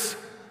Lazarus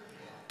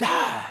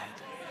died.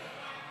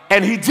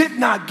 And he did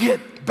not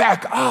get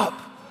back up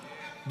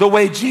the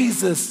way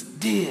Jesus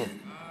did.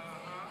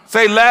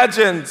 Say,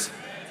 legends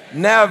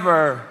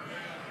never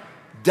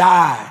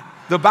die.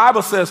 The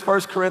Bible says,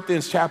 1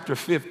 Corinthians chapter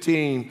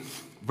 15,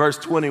 verse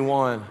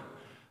 21,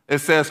 it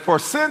says, for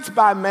since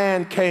by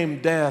man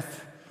came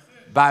death,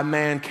 by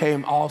man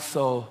came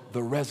also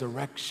the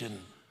resurrection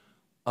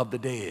of the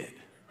dead.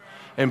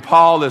 And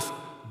Paul is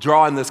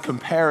drawing this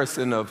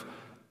comparison of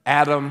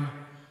Adam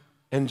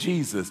and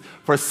Jesus.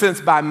 For since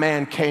by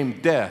man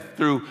came death,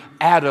 through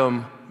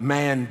Adam,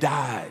 man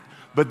died.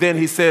 But then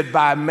he said,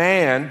 by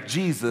man,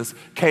 Jesus,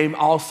 came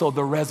also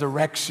the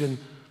resurrection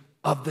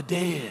of the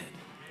dead.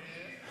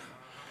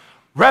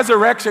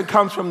 Resurrection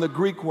comes from the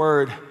Greek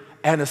word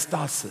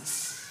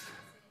anastasis.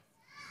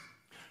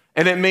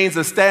 And it means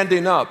a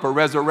standing up, a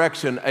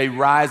resurrection, a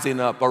rising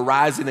up, a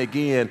rising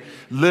again.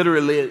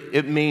 Literally,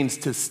 it means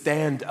to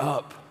stand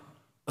up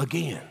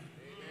again.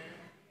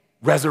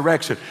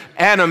 Resurrection.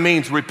 Ana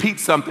means repeat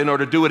something or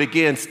to do it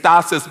again.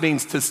 Stasis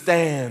means to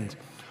stand,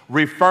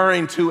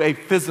 referring to a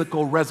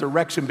physical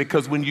resurrection,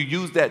 because when you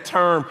use that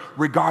term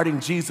regarding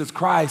Jesus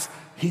Christ,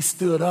 he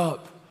stood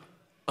up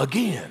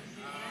again.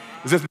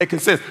 Is this making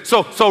sense?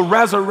 So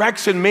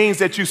resurrection means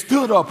that you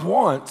stood up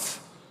once,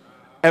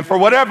 and for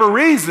whatever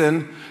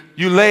reason,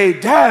 you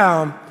laid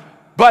down,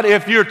 but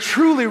if you're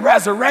truly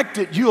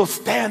resurrected, you'll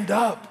stand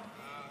up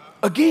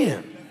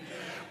again.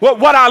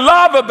 What I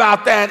love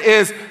about that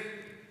is,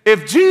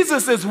 if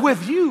Jesus is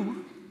with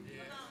you,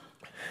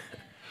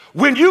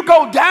 when you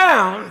go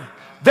down,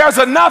 there's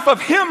enough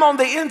of him on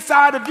the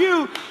inside of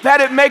you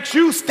that it makes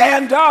you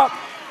stand up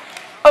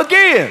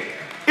again.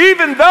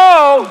 Even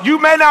though you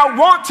may not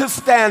want to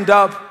stand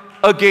up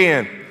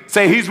again.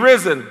 Say, he's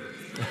risen.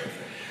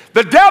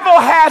 The devil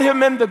had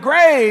him in the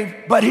grave,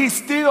 but he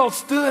still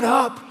stood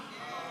up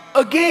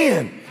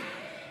again.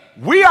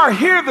 We are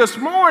here this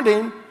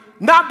morning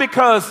not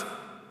because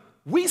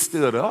we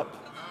stood up,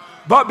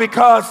 but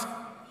because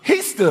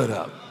he stood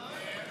up.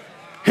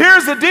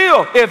 Here's the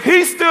deal. If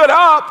he stood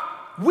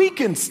up, we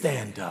can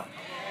stand up.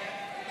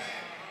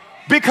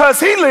 Because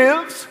he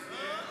lives,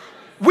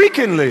 we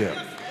can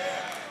live.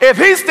 If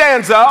he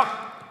stands up,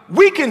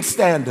 we can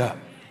stand up.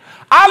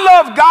 I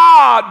love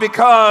God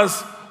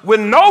because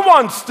when no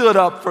one stood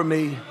up for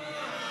me,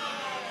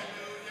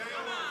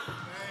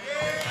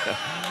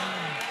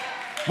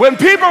 when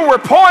people were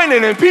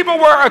pointing and people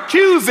were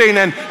accusing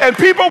and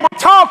people were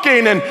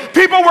talking and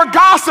people were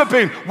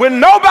gossiping, when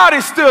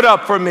nobody stood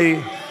up for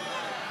me,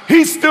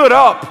 he stood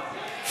up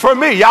for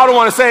me. Y'all don't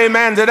want to say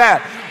amen to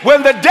that.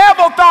 When the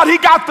devil thought he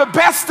got the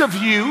best of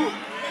you,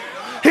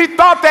 he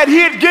thought that he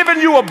had given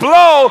you a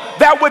blow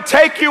that would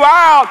take you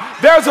out.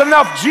 There's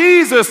enough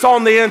Jesus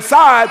on the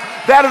inside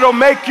that it'll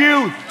make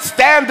you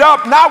stand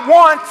up not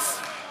once,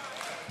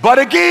 but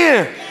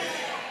again.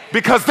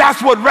 Because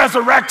that's what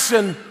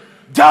resurrection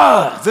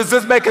does. Is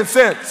this making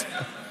sense?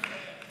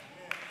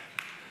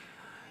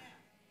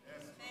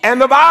 And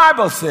the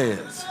Bible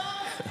says,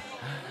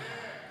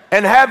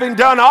 and having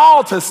done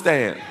all to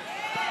stand,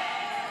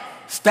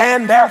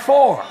 stand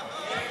therefore,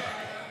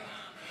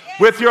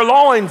 with your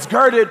loins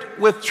girded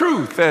with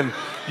truth, and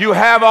you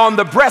have on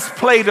the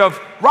breastplate of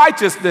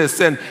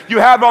righteousness, and you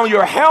have on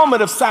your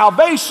helmet of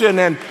salvation,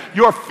 and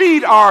your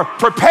feet are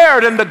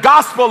prepared in the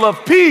gospel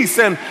of peace,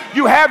 and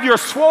you have your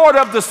sword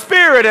of the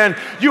Spirit, and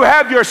you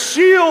have your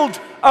shield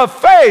of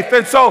faith.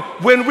 And so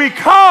when we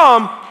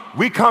come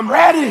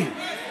ready.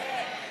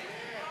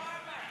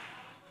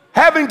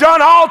 Having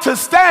done all to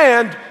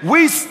stand,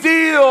 we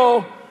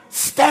still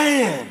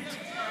stand.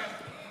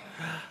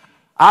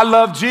 I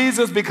love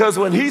Jesus because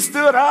when he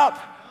stood up,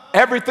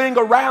 everything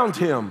around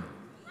him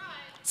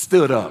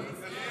stood up.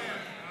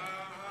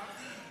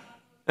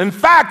 In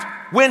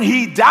fact, when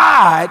he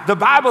died, the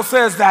Bible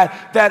says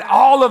that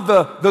all of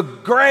the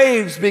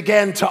graves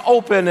began to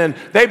open and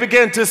they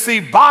began to see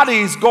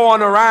bodies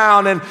going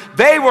around, and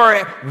they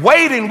were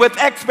waiting with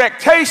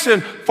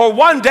expectation for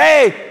one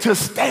day to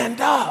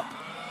stand up.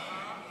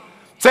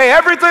 Say,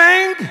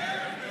 everything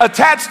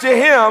attached to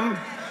him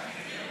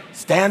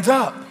stands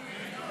up.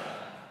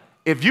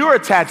 If you're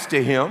attached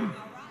to him,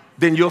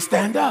 then you'll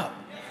stand up.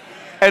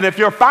 And if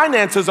your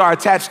finances are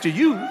attached to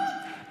you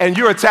and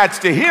you're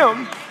attached to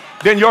him,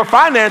 then your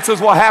finances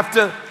will have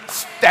to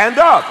stand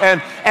up.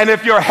 And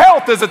if your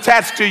health is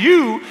attached to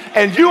you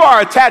and you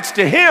are attached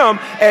to him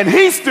and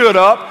he stood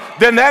up,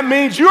 then that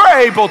means you're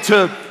able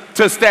to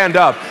stand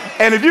up.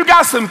 And if you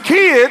got some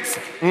kids,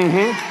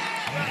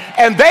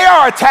 and they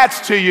are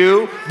attached to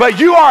you, but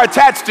you are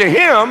attached to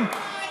him,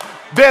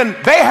 then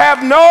they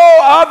have no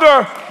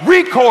other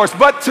recourse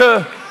but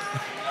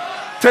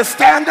to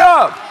stand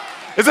up.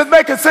 Is this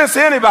making sense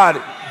to anybody?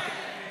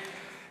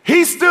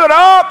 He stood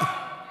up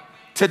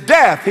to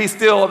death. He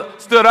still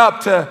stood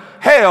up to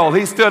hell.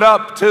 He stood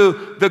up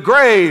to the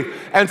grave.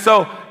 And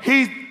so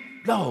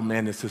oh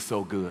man, this is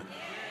so good.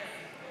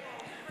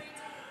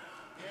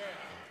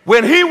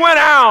 When he went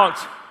out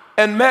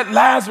and met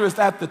Lazarus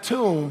at the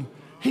tomb,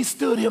 he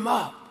stood him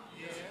up.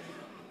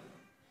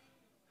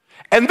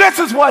 And this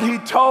is what he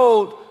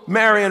told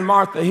Mary and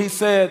Martha. He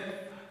said,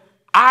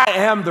 I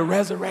am the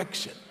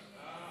resurrection.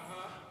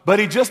 But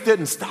he just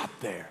didn't stop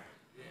there.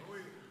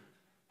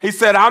 He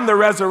said, I'm the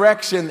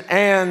resurrection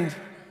and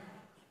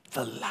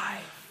the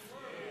life.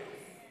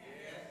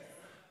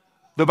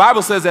 The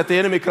Bible says that the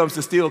enemy comes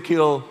to steal,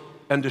 kill,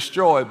 and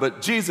destroy.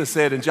 But Jesus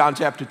said in John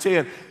chapter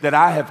 10 that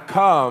I have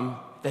come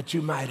that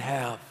you might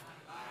have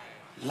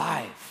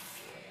life.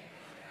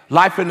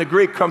 Life in the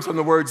Greek comes from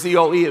the word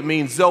Zoe. It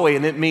means Zoe,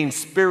 and it means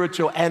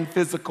spiritual and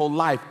physical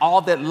life.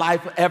 All that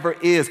life ever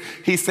is.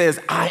 He says,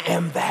 I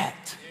am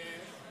that.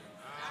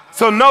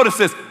 So notice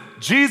this.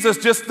 Jesus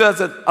just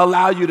doesn't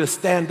allow you to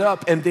stand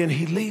up and then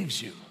he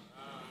leaves you.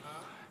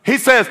 He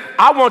says,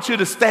 I want you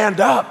to stand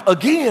up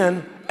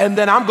again and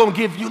then I'm going to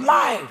give you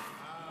life.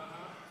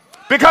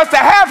 Because to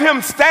have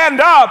him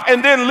stand up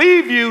and then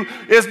leave you,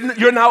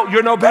 you're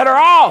no better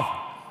off.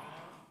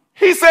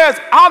 He says,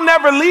 I'll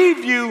never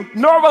leave you,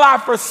 nor will I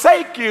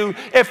forsake you.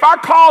 If I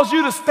cause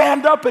you to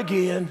stand up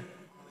again,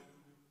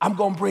 I'm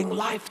going to bring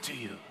life to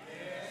you.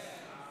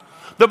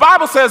 The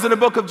Bible says in the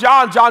book of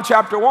John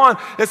chapter 1,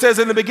 it says,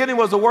 in the beginning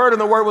was the Word, and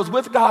the Word was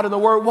with God, and the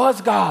Word was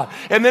God.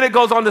 And then it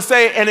goes on to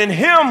say, and in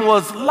him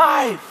was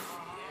life.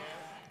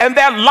 And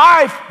that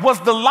life was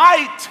the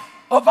light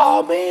of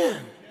all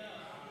men.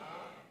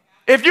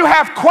 If you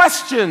have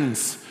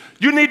questions,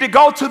 you need to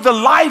go to the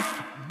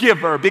life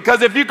giver,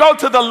 because if you go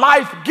to the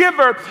life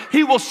giver,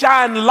 he will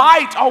shine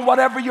light on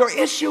whatever your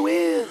issue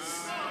is.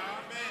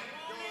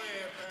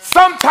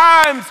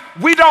 Sometimes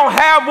we don't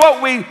have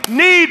what we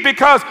need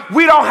because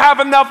we don't have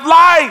enough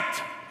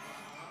light.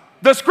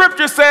 The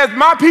scripture says,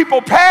 my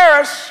people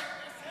perish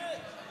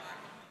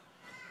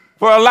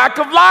for a lack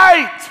of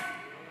light.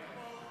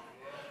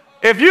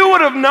 If you would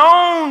have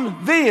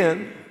known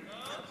then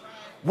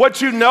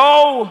what you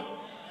know,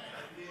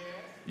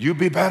 you'd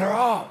be better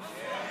off.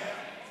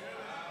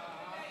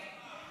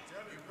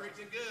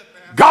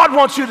 God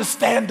wants you to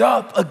stand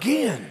up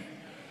again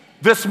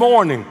this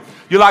morning.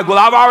 You're like, well,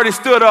 I've already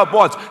stood up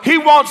once. He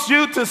wants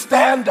you to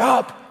stand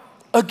up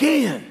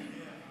again.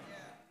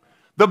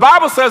 The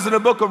Bible says in the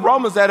book of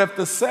Romans that if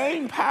the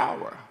same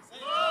power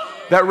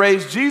that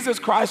raised Jesus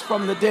Christ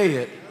from the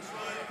dead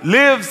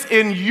lives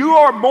in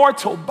your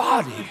mortal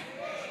body,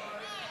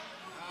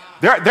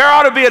 there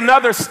ought to be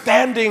another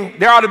standing.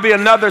 There ought to be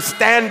another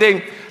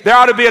standing. There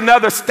ought to be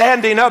another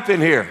standing up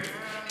in here.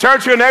 Turn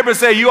to your neighbor and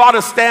say, you ought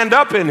to stand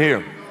up in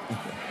here.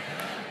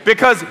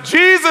 Because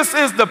Jesus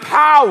is the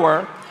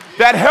power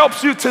that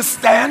helps you to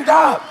stand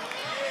up.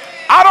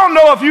 I don't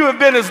know if you have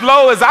been as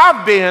low as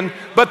I've been,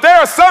 but there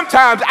are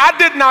sometimes I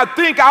did not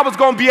think I was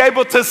going to be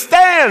able to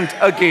stand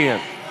again.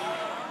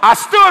 I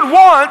stood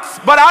once,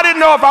 but I didn't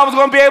know if I was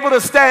going to be able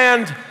to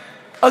stand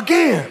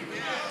again.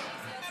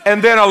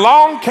 And then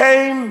along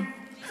came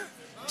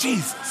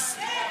Jesus.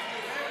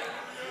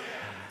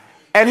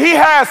 And he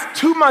has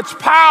too much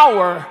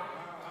power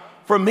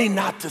for me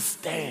not to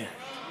stand.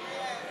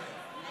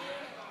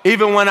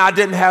 Even when I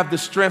didn't have the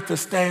strength to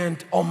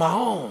stand on my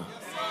own.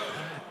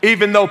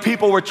 Even though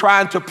people were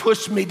trying to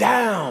push me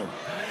down.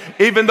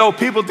 Even though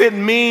people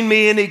didn't mean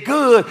me any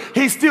good,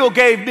 he still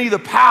gave me the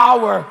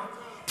power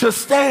to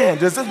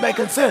stand. Is this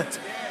making sense?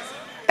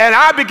 And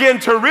I began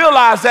to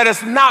realize that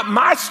it's not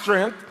my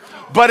strength,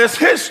 but it's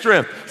his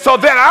strength. So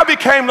then I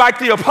became like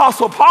the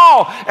Apostle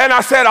Paul, and I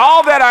said,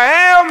 all that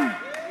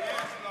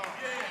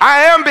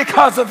I am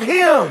because of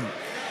him.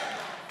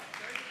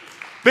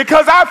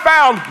 Because I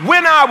found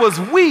when I was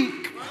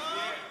weak,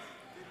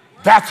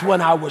 that's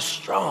when I was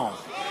strong.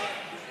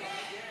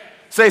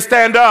 Say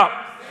stand up.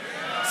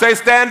 Say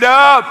stand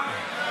up.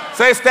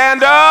 Say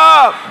stand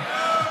up.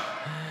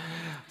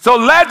 So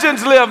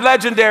legends live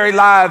legendary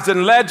lives,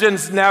 and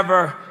legends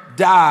never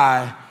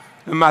die.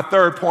 And my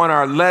third point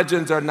are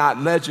legends are not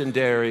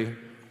legendary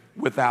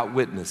without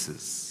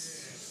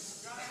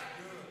witnesses.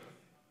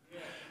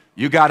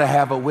 You got to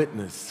have a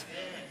witness.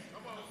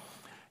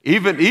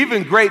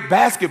 Even great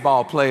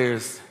basketball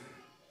players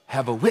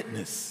have a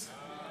witness.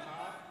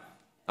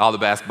 All the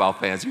basketball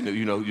fans,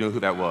 you know who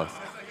that was.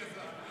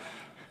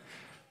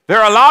 There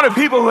are a lot of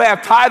people who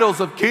have titles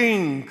of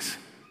kings,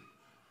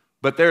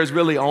 but there's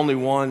really only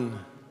one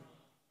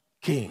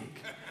king.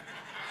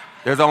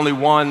 There's only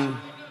one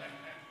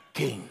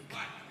king,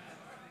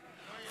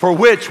 for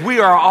which we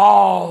are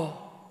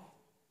all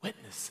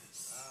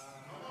witnesses.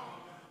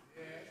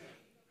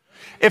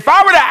 If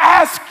I were to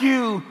ask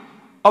you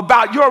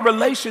about your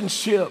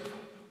relationship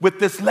with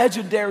this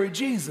legendary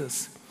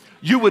Jesus,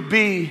 you would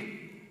be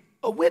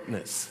a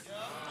witness.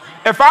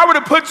 If I were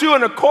to put you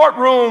in a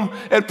courtroom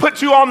and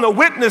put you on the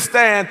witness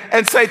stand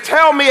and say,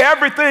 tell me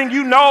everything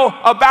you know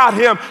about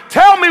him,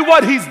 tell me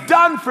what he's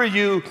done for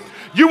you,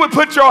 you would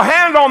put your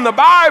hand on the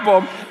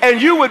Bible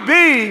and you would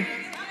be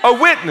a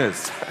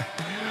witness.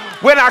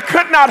 When I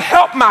could not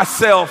help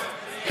myself,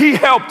 he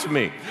helped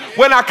me.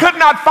 When I could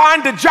not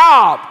find a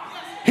job,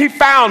 he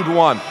found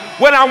one.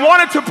 When I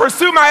wanted to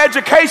pursue my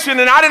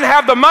education and I didn't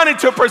have the money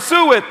to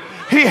pursue it,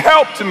 he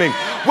helped me.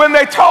 When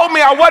they told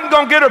me I wasn't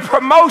going to get a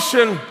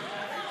promotion,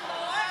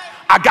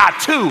 I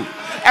got two.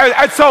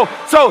 And so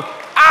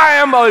I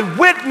am a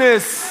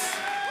witness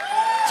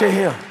to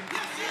him.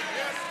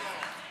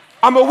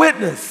 I'm a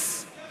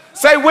witness.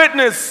 Say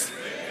witness.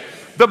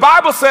 The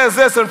Bible says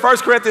this in 1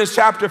 Corinthians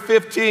chapter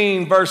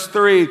 15, verse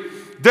 3.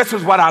 This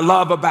is what I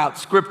love about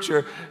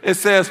Scripture. It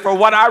says, for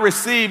what I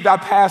received, I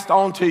passed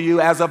on to you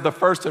as of the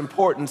first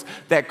importance,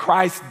 that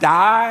Christ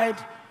died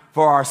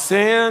for our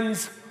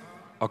sins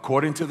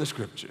according to the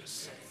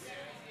Scriptures.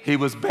 He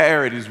was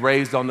buried, he's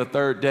raised on the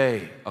third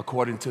day,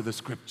 according to the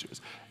Scriptures.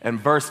 And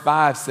verse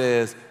 5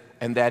 says,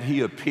 and that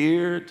he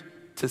appeared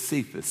to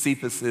Cephas.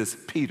 Cephas is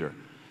Peter.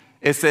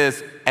 It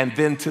says, and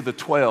then to the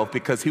 12,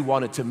 because he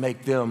wanted to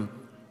make them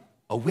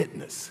a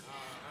witness.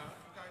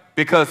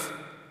 Because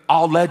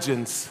all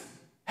legends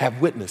have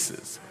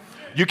witnesses.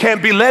 You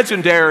can't be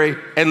legendary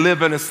and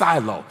live in a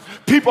silo.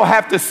 People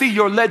have to see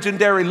your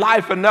legendary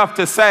life enough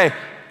to say,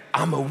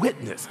 I'm a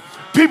witness.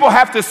 People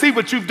have to see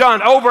what you've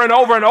done over and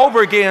over and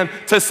over again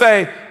to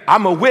say,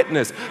 I'm a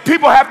witness.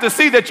 People have to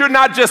see that you're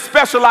not just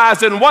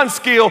specialized in one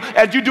skill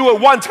and you do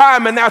it one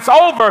time and that's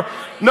over.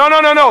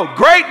 No.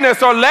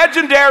 Greatness or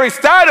legendary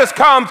status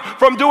comes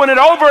from doing it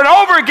over and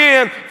over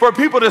again for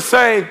people to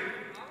say,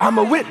 I'm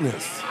a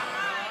witness.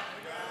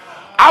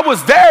 I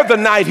was there the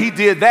night he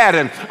did that,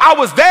 and I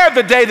was there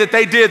the day that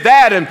they did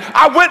that, and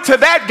I went to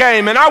that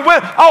game, and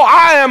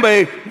I am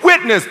a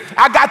witness.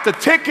 I got the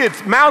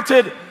tickets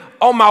mounted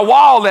on my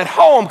wall at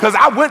home because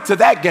I went to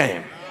that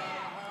game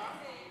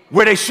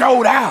where they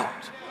showed out.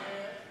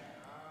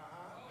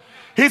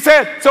 He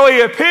said, so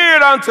he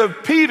appeared unto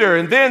Peter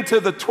and then to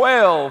the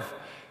 12,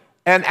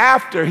 and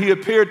after he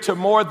appeared to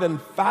more than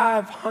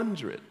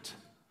 500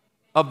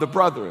 of the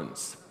brethren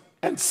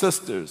and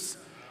sisters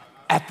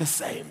at the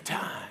same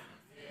time.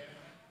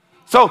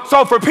 So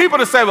for people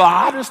to say, well,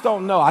 I just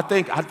don't know. I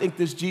think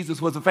this Jesus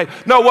was a fake.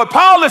 No, what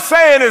Paul is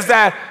saying is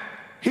that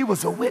he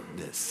was a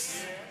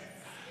witness.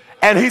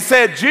 And he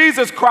said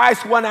Jesus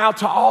Christ went out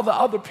to all the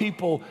other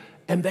people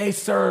and they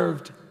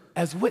served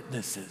as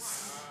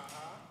witnesses.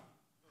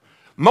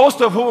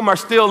 Most of whom are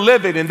still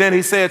living. And then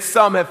he said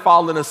some had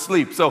fallen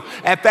asleep. So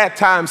at that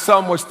time,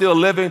 some were still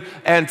living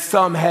and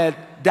some had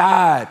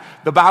died.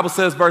 The Bible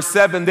says, verse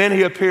 7, then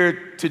he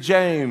appeared to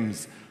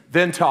James,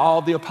 then to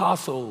all the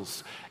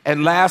apostles.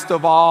 And last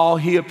of all,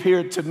 he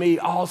appeared to me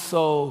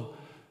also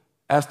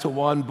as to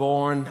one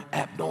born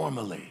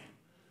abnormally.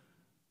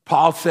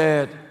 Paul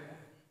said,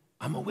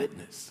 I'm a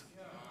witness.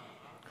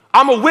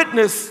 I'm a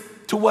witness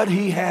to what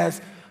he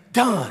has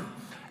done.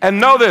 And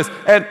know this,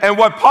 and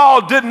what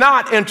Paul did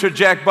not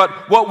interject,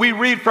 but what we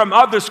read from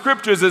other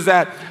scriptures is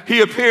that he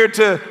appeared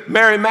to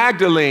Mary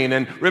Magdalene.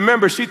 And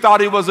remember, she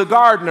thought he was a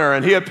gardener.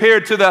 And he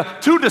appeared to the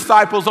two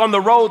disciples on the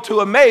road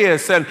to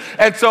Emmaus. And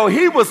so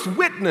he was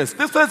witness.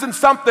 This isn't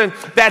something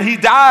that he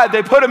died,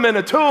 they put him in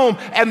a tomb,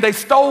 and they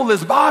stole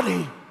his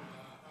body.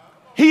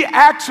 He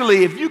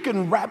actually, if you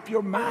can wrap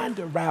your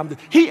mind around it,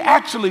 he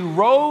actually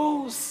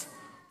rose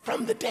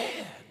from the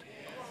dead.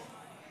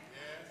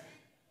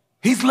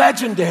 He's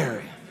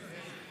legendary.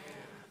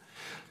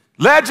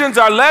 Legends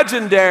are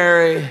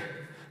legendary,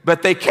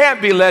 but they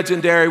can't be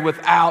legendary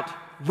without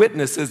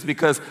witnesses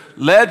because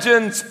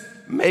legends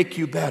make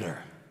you better.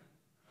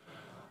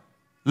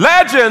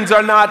 Legends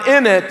are not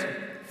in it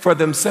for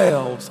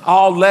themselves.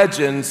 All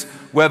legends,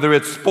 whether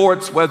it's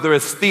sports, whether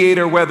it's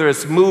theater, whether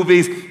it's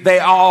movies, they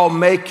all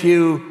make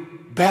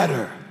you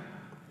better.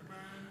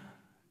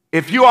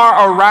 If you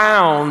are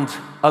around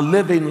a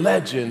living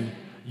legend,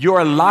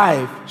 your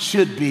life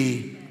should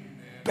be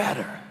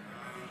better.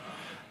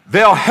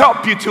 They'll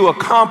help you to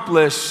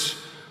accomplish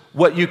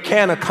what you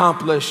can't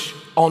accomplish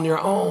on your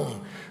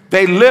own.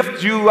 They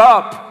lift you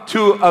up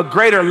to a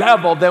greater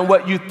level than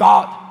what you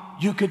thought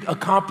you could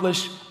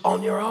accomplish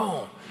on your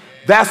own.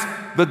 That's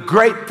the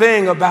great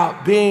thing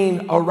about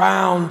being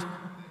around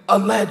a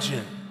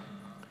legend.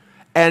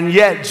 And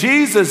yet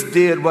Jesus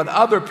did what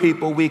other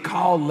people we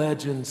call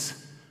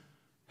legends,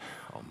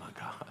 oh my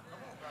God,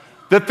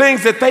 the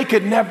things that they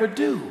could never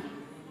do.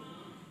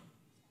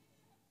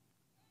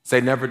 Say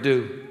never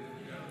do.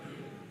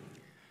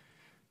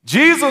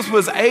 Jesus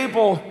was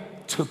able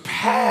to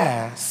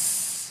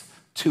pass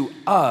to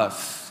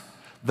us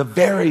the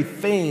very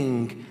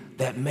thing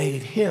that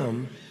made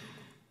him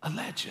a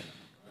legend.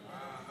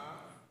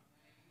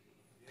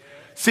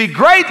 See,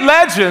 great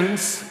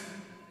legends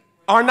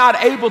are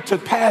not able to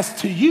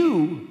pass to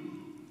you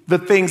the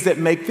things that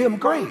make them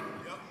great.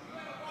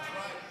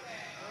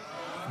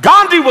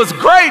 Gandhi was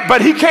great,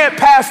 but he can't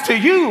pass to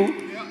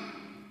you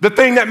the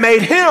thing that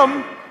made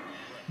him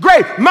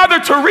great. Mother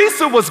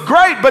Teresa was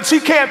great, but she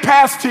can't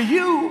pass to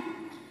you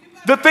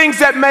the things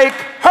that make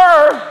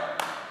her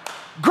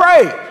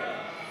great.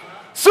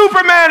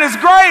 Superman is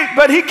great,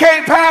 but he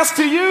can't pass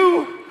to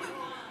you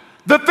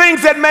the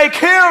things that make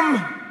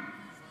him.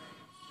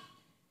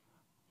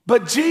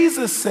 But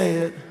Jesus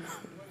said,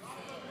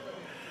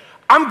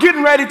 I'm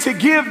getting ready to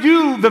give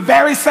you the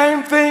very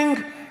same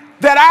thing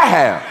that I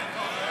have.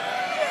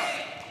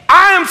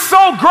 I am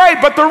so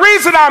great, but the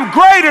reason I'm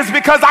great is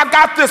because I've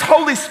got this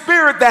Holy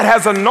Spirit that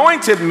has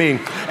anointed me,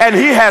 and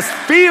he has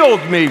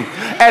filled me,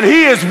 and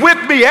he is with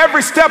me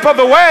every step of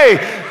the way.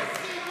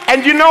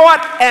 And you know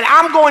what? And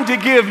I'm going to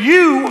give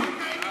you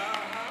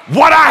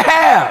what I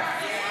have.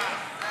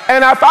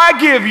 And if I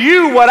give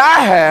you what I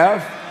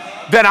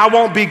have, then I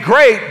won't be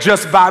great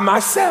just by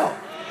myself.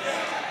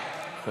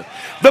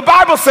 The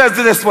Bible says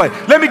it this way.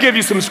 Let me give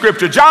you some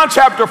scripture. John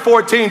chapter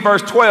 14,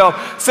 verse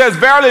 12 says,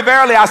 verily,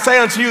 verily, I say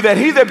unto you that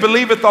he that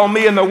believeth on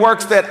me in the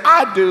works that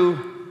I do,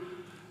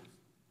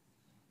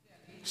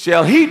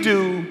 shall he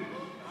do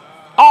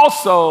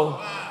also,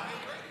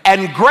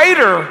 and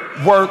greater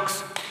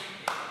works.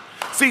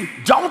 See,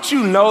 don't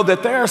you know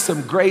that there are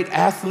some great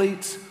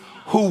athletes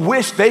who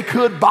wish they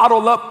could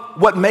bottle up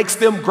what makes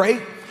them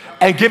great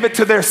and give it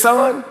to their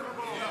son?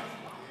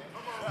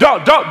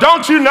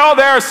 Don't you know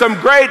there are some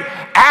great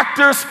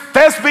actors,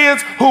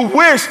 thespians who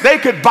wish they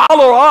could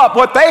bottle up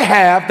what they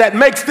have that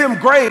makes them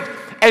great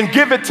and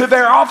give it to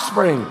their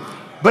offspring?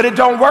 But it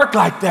don't work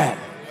like that.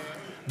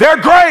 They're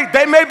great.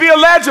 They may be a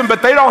legend,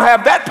 but they don't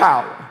have that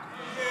power.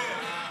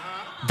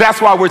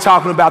 That's why we're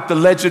talking about the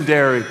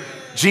legendary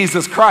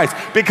Jesus Christ,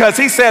 because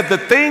he said the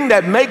thing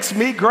that makes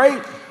me great,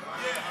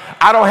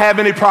 I don't have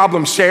any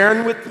problem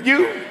sharing with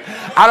you.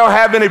 I don't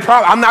have any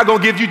problem. I'm not going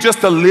to give you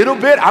just a little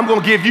bit. I'm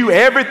going to give you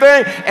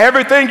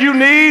everything you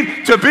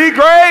need to be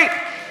great.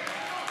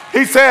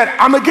 He said,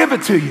 I'm going to give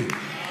it to you.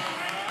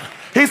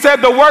 He said,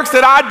 the works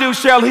that I do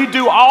shall he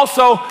do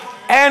also,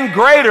 and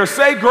greater.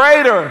 Say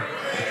greater.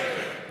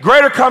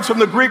 Greater comes from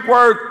the Greek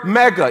word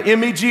mega,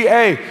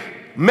 M-E-G-A.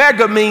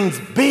 Mega means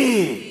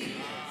big.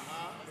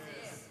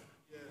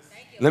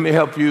 Let me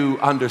help you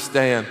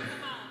understand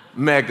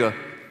mega.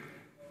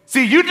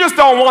 See, you just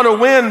don't want to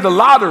win the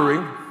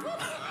lottery.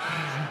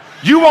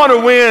 You want to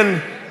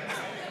win.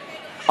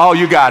 Oh,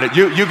 you got it.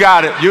 You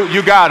got it.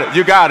 You got it.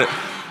 You got it.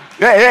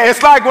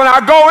 It's like when I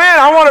go in,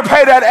 I want to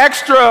pay that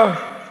extra.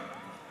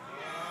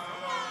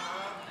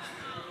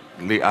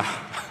 I'm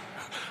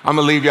going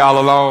to leave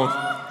y'all alone.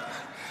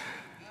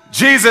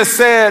 Jesus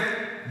said,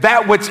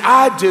 that which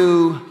I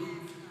do,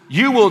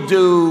 you will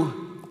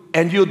do,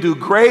 and you'll do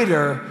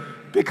greater,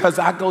 because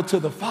I go to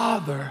the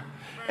Father.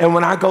 And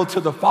when I go to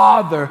the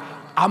Father,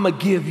 I'm going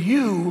to give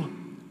you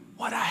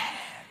what I had.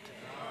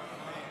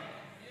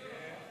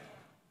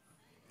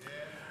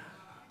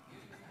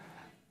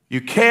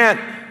 You can't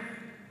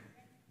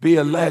be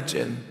a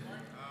legend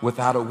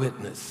without a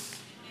witness.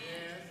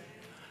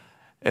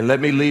 And let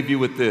me leave you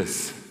with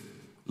this.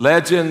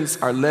 Legends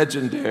are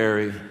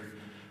legendary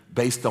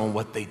based on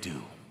what they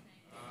do.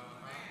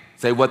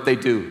 Say what they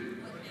do.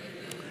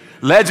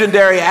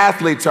 Legendary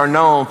athletes are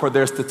known for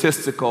their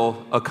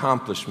statistical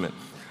accomplishment.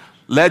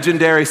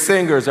 Legendary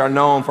singers are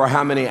known for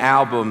how many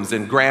albums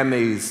and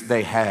Grammys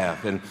they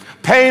have. And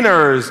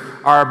painters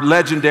are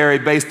legendary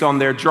based on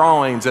their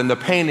drawings and the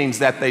paintings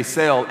that they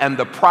sell and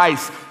the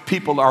price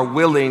people are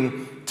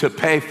willing to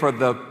pay for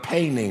the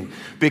painting.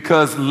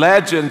 Because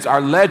legends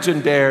are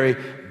legendary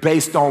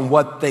based on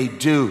what they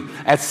do.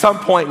 At some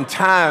point in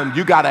time,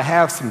 you got to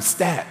have some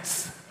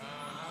stats.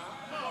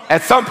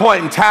 At some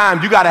point in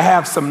time, you got to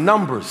have some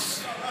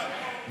numbers.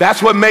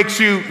 That's what makes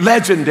you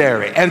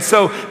legendary. And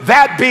so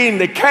that being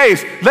the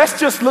case, let's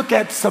just look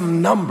at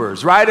some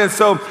numbers, right? And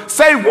so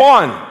say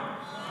 1.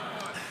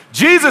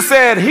 Jesus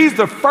said he's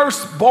the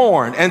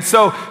firstborn. And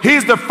so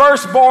he's the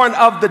firstborn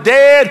of the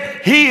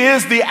dead. He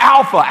is the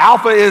Alpha.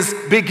 Alpha is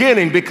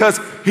beginning because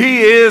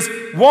he is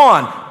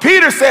 1.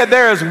 Peter said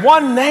there is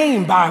one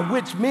name by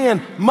which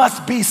men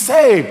must be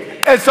saved.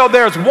 And so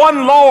there's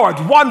one Lord,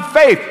 one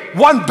faith,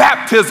 one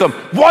baptism,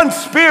 one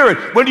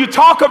Spirit. When you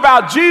talk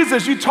about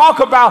Jesus, you talk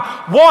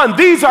about 1.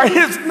 These are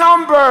his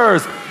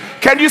numbers.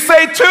 Can you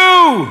say 2?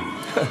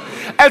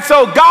 And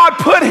so God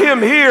put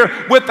him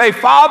here with a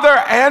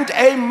father and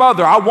a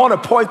mother. I want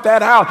to point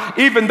that out,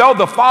 even though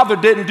the father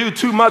didn't do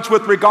too much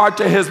with regard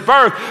to his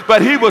birth,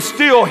 but he was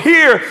still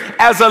here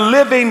as a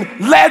living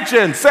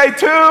legend. Say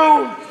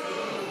 2.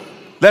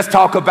 Let's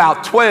talk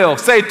about 12.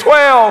 Say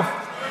 12.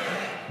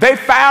 They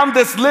found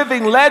this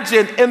living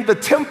legend in the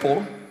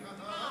temple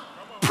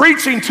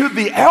preaching to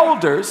the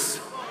elders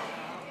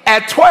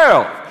at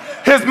 12.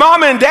 His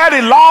mama and daddy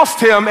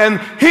lost him, and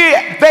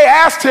they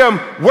asked him,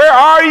 where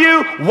are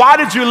you? Why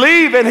did you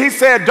leave? And he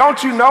said,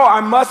 don't you know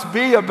I must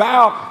be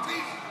about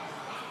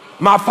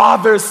my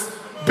father's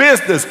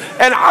business?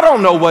 And I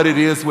don't know what it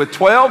is with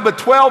 12, but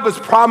 12 is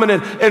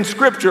prominent in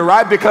scripture,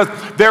 right? Because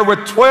there were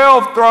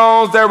 12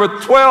 thrones, there were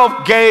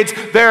 12 gates,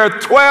 there are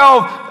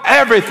 12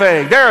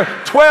 everything. There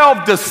are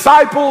 12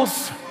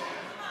 disciples,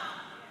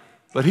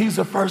 but he's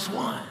the first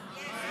one.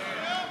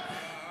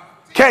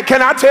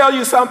 Can I tell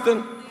you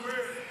something?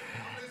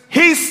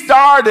 He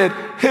started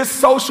his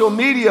social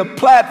media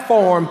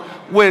platform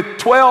with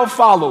 12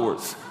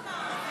 followers.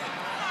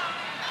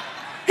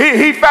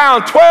 He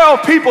found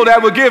 12 people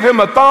that would give him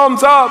a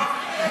thumbs up,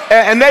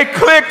 and they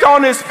clicked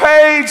on his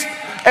page,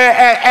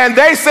 and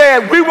they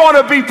said, we want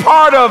to be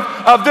part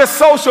of this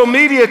social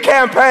media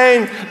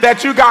campaign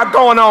that you got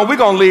going on. We're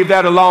going to leave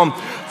that alone.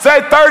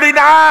 Say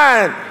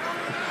 39.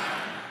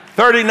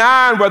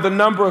 39 were the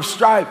number of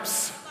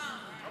stripes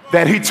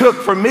that he took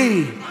for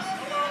me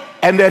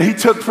and that he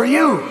took for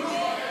you.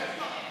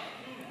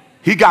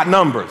 He got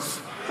numbers.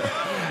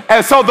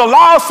 And so the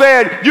law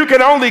said you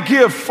can only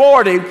give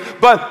 40,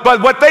 but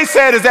what they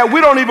said is that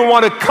we don't even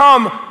want to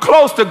come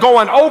close to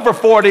going over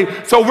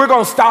 40, so we're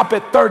going to stop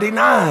at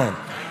 39.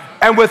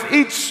 And with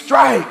each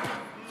stripe,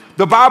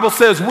 the Bible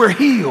says we're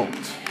healed.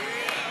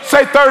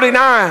 Say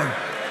 39.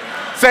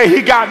 Say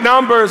he got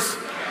numbers.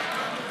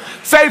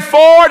 Say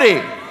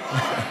 40.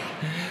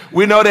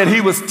 We know that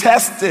he was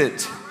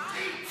tested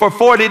for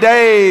 40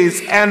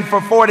 days and for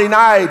 40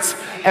 nights.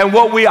 And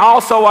what we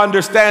also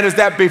understand is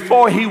that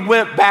before he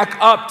went back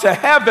up to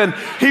heaven,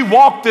 he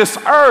walked this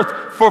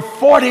earth for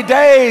 40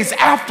 days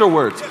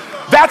afterwards.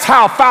 That's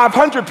how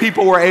 500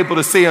 people were able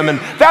to see him, and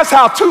that's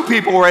how 2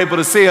 people were able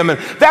to see him, and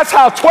that's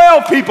how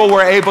 12 people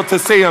were able to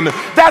see him, and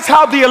that's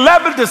how the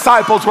 11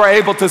 disciples were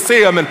able to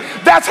see him, and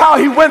that's how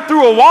he went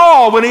through a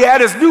wall when he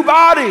had his new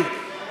body.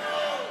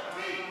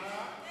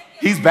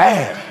 He's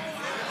bad.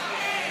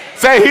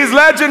 Say he's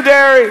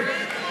legendary.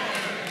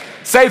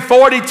 Say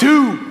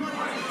 42.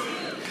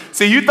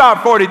 See, you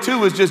thought 42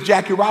 was just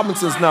Jackie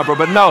Robinson's number,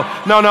 but no.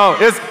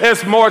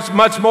 It's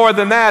much more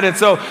than that. And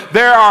so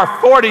there are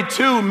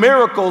 42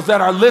 miracles that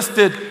are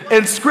listed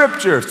in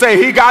Scripture.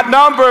 Say, he got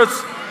numbers.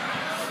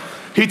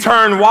 He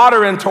turned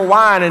water into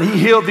wine, and he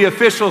healed the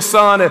official's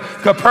son at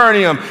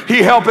Capernaum.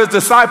 He helped his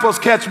disciples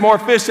catch more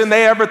fish than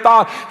they ever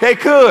thought they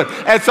could.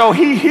 And so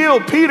he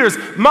healed Peter's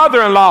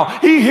mother-in-law.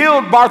 He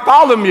healed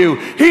Bartholomew.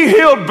 He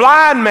healed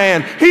blind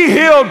man. He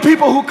healed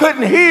people who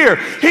couldn't hear.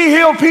 He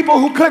healed people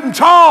who couldn't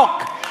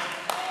talk.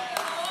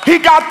 He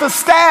got the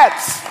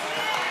stats.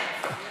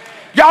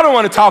 Y'all don't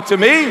want to talk to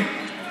me.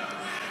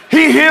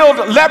 He healed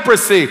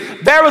leprosy.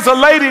 There was a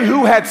lady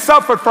who had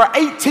suffered for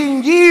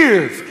 18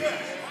 years.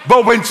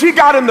 But when she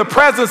got in the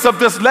presence of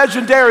this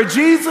legendary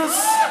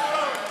Jesus,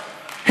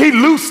 he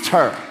loosed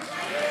her.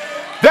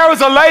 There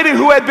was a lady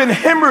who had been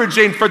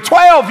hemorrhaging for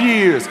 12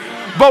 years.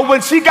 But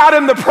when she got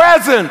in the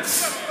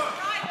presence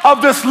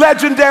of this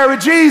legendary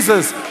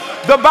Jesus,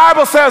 the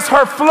Bible says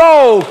her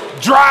flow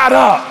dried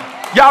up.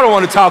 Y'all don't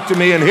want to talk to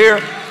me in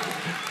here.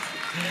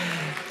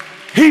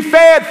 He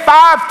fed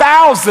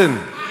 5,000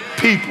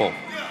 people,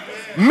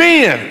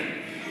 men,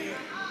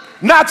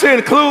 not to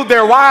include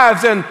their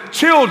wives and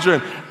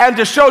children, and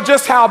to show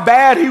just how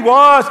bad he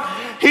was.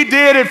 He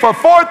did it for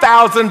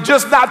 4,000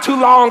 just not too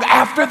long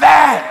after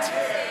that.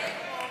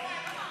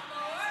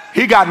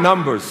 He got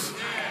numbers.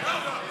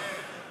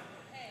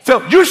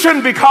 So you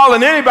shouldn't be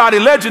calling anybody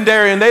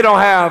legendary and they don't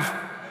have.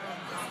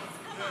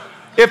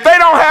 If they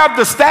don't have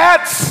the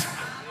stats,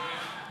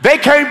 they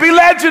can't be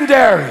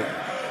legendary.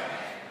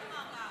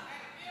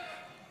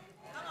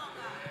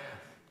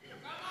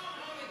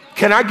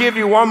 Can I give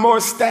you one more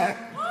stat?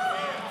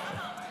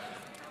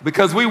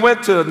 Because we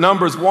went to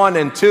Numbers 1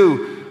 and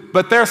 2,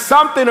 but there's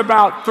something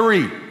about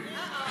 3.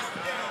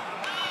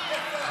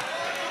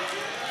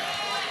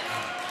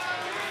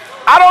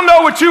 I don't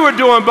know what you were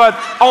doing, but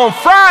on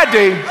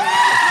Friday,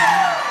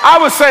 I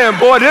was saying,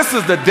 boy, this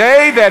is the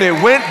day that it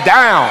went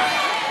down.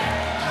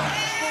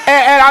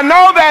 And I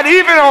know that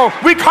even on,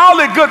 we call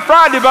it Good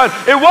Friday, but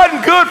it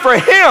wasn't good for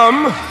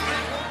him,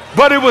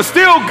 but it was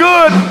still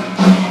good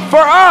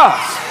for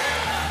us.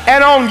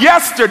 And on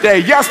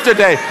yesterday,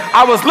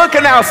 I was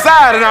looking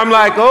outside and I'm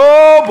like,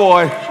 oh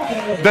boy,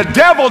 the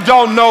devil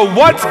don't know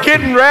what's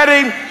getting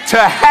ready to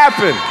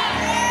happen.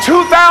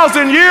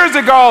 2,000 years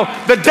ago,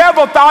 the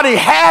devil thought he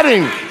had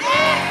him.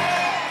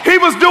 He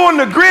was doing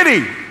the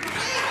gritty.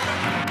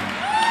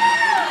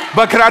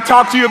 But can I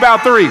talk to you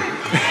about 3?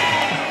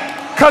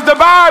 Because the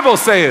Bible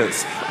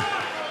says,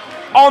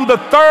 on the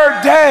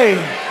 3rd day,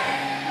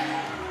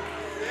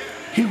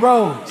 he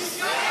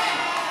rose.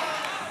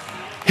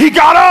 he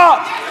got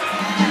up.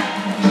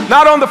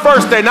 Not on the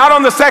first day, not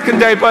on the second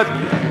day, but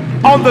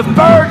on the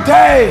third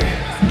day.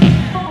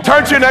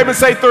 Turn to your neighbor and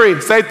say three.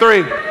 Say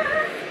three.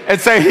 And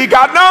say, he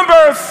got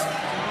numbers.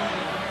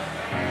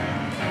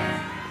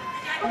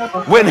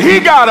 When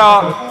he got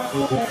up,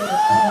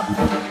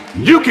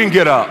 you can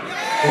get up.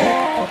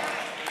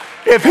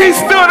 If he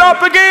stood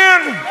up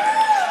again,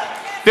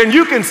 then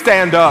you can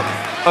stand up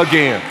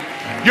again.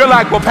 You're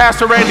like, well,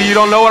 Pastor Randy, you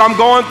don't know what I'm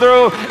going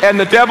through, and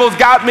the devil's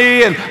got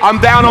me, and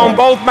I'm down on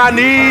both my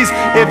knees.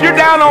 If you're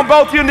down on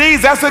both your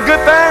knees, that's a good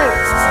thing.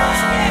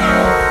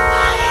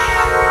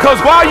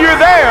 Because while you're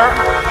there,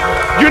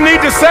 you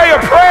need to say a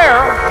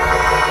prayer,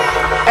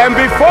 and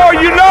before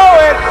you know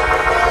it,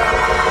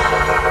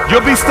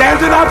 you'll be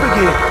standing up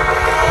again.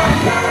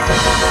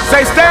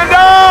 Say, stand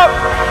up.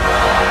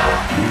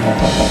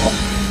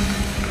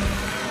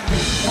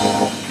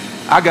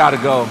 I gotta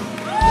go.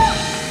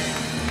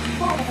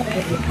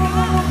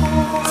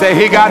 Say,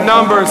 he got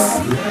numbers.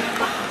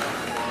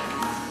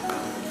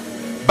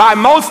 By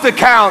most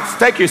accounts,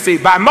 take your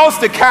seat. By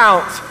most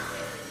accounts,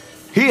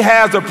 he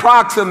has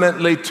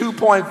approximately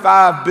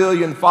 2.5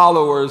 billion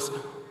followers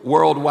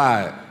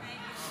worldwide.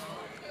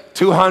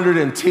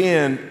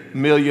 210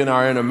 million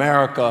are in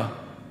America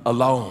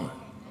alone.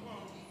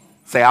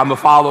 Say, I'm a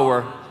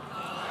follower.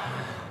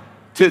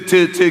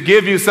 To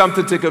give you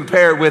something to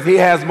compare it with, he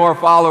has more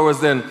followers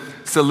than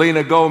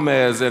Selena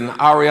Gomez and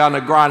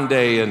Ariana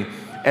Grande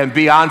and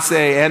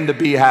Beyonce and the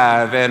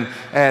Beehive and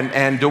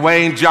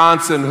Dwayne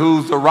Johnson,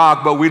 who's the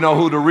Rock, but we know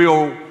who the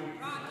real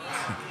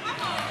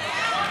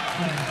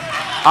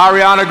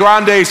Ariana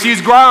Grande.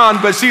 She's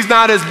grown, but she's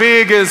not as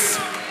big as.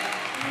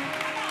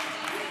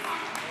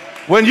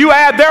 When you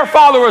add their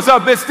followers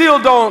up, it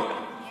still don't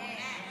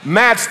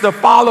match the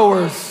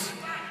followers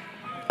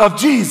of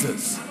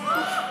Jesus.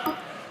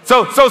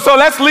 So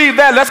let's leave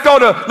that. Let's go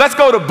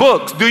to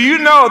books. Do you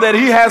know that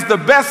he has the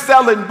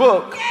best-selling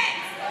book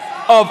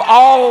of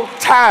all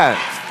time?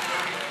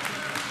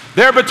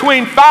 There are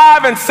between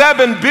 5 and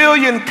 7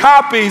 billion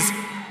copies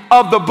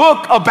of the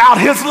book about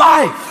his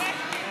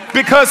life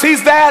because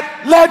he's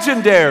that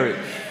legendary.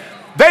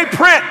 They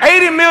print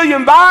 80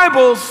 million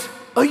Bibles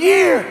a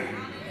year.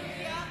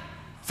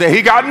 Say,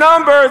 he got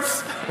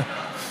numbers.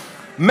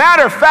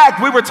 Matter of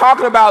fact, we were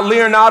talking about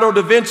Leonardo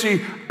da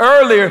Vinci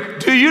earlier.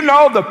 Do you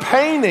know the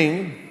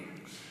painting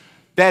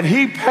that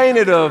he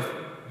painted of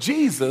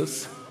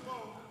Jesus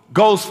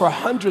goes for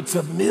hundreds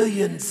of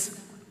millions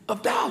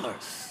of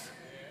dollars?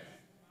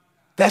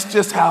 That's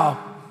just how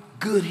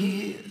good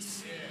he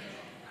is.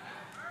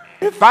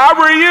 If I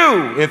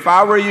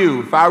were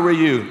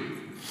you,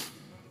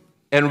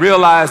 and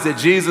realized that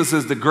Jesus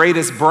is the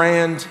greatest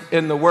brand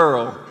in the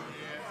world,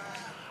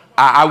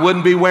 I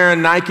wouldn't be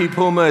wearing Nike,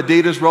 Puma,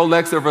 Adidas,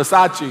 Rolex, or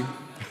Versace.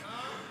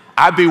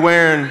 I'd be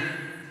wearing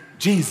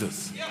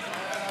Jesus.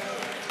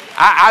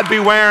 I'd be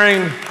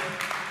wearing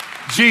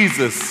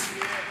Jesus.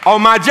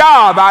 On my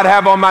job, I'd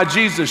have on my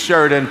Jesus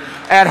shirt. And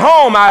at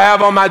home, I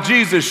have on my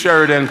Jesus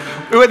shirt. And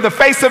in the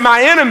face of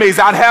my enemies,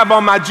 I'd have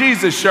on my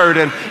Jesus shirt.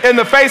 And in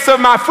the face of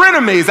my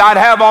frenemies, I'd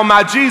have on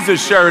my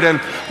Jesus shirt. And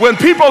when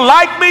people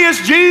like me,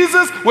 it's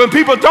Jesus. When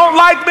people don't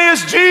like me,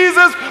 it's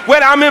Jesus.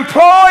 When I'm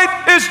employed,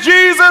 it's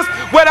Jesus.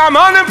 When I'm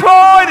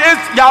unemployed,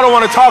 y'all don't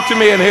want to talk to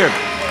me in here.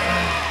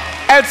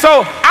 And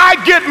so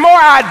I get more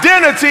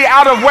identity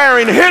out of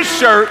wearing his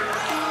shirt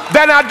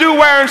than I do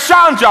wearing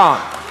Sean John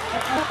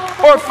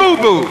or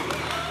FUBU.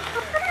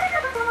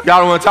 Y'all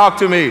don't want to talk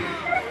to me.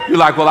 You're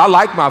like, well, I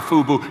like my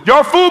FUBU.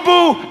 Your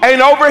FUBU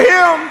ain't over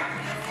him.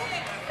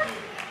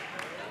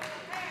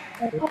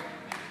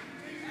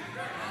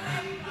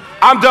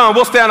 I'm done.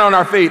 We'll stand on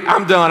our feet.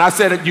 I'm done. I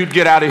said that you'd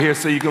get out of here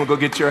so you can go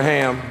get your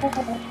ham.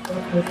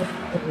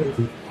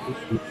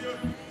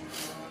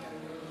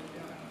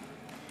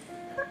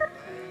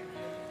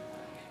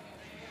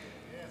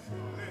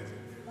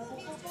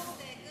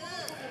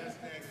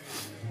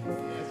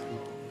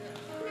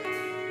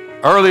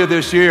 Earlier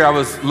this year, I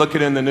was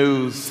looking in the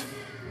news,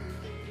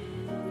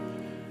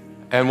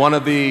 and one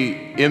of the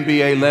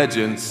NBA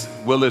legends,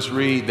 Willis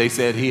Reed, they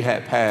said he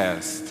had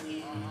passed.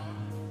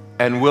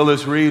 And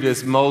Willis Reed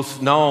is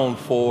most known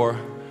for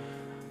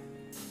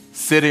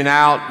sitting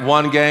out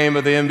one game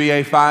of the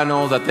NBA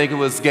Finals. I think it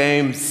was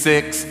Game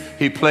 6.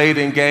 He played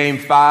in Game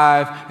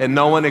 5, and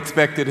no one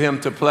expected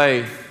him to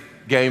play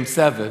Game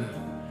 7.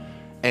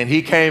 And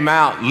he came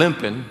out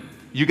limping.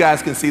 You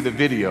guys can see the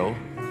video.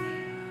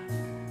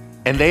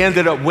 And they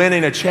ended up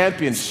winning a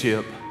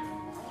championship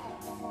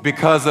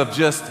because of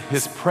just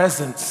his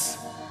presence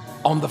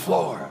on the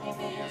floor.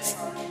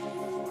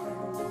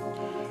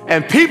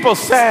 And people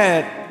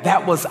said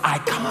that was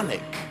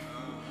iconic.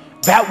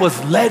 That was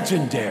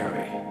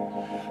legendary.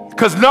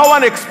 Because no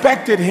one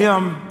expected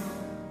him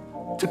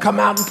to come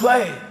out and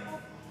play.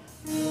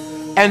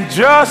 And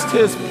just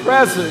his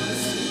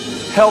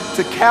presence helped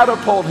to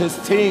catapult his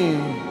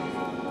team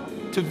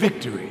to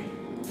victory.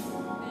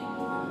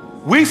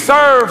 We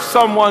serve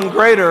someone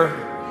greater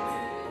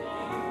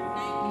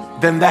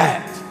than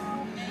that.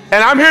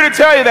 And I'm here to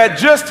tell you that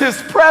just his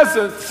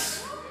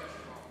presence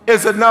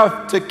is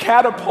enough to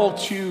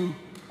catapult you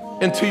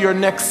into your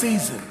next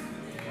season.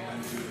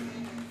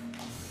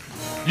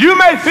 You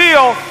may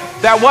feel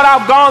that what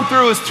I've gone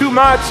through is too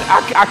much.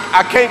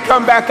 I can't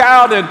come back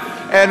out,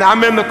 and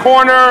I'm in the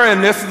corner,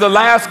 and this is the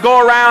last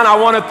go around. I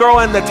want to throw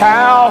in the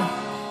towel.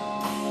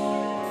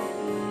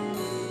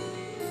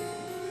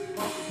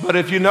 But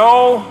if you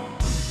know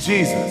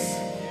Jesus,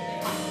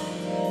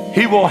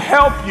 he will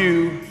help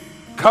you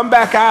come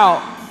back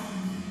out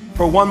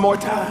for one more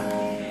time.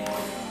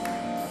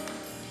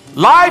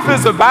 Life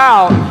is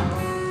about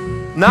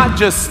not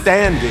just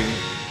standing,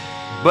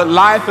 but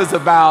life is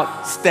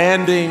about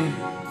standing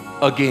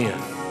again.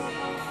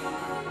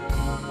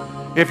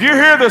 If you're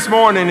here this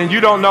morning and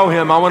you don't know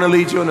him, I want to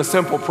lead you in a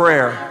simple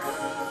prayer.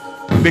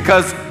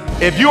 Because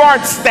if you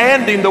aren't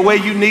standing the way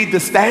you need to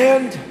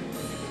stand,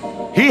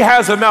 he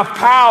has enough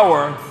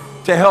power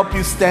to help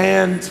you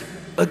stand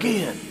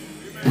again.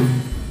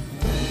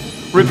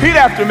 Repeat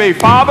after me.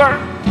 Father,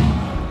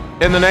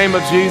 in the name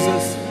of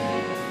Jesus,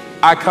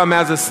 I come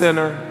as a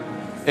sinner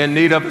in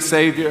need of a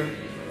Savior.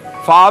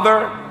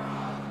 Father,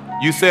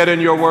 you said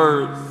in your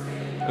word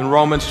in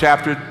Romans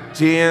chapter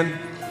 10,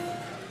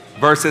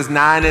 verses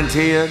 9 and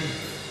 10,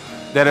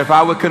 that if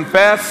I would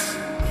confess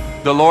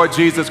the Lord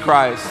Jesus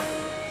Christ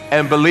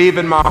and believe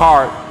in my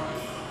heart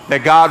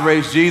that God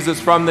raised Jesus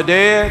from the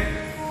dead,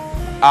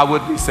 I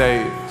would be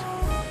saved.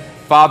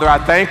 Father, I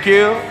thank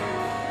you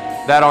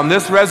that on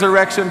this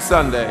Resurrection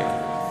Sunday,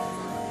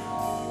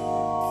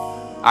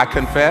 I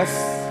confess,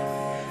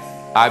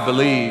 I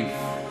believe,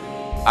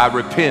 I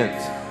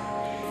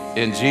repent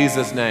in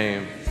Jesus'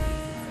 name.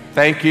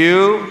 Thank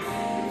you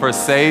for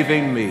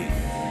saving me.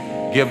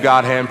 Give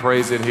God hand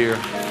praise in here.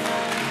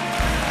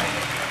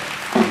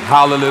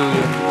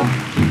 Hallelujah.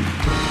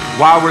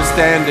 While we're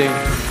standing,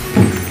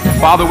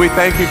 Father, we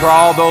thank you for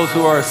all those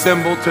who are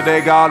assembled today,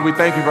 God. We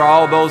thank you for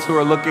all those who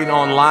are looking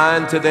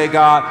online today,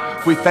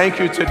 God. We thank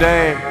you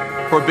today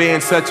for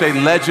being such a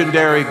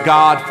legendary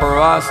God for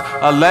us,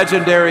 a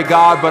legendary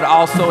God, but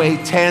also a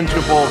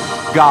tangible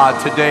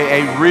God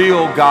today, a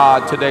real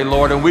God today,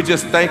 Lord. And we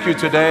just thank you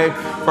today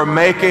for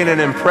making an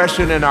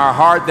impression in our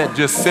heart that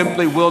just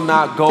simply will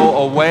not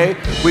go away.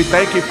 We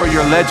thank you for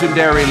your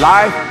legendary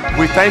life.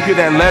 We thank you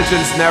that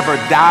legends never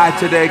die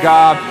today,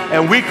 God.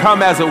 And we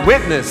come as a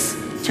witness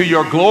to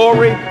your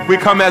glory. We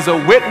come as a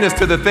witness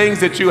to the things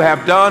that you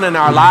have done in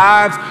our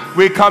lives.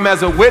 We come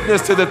as a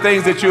witness to the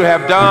things that you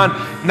have done,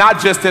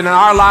 not just in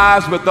our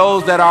lives, but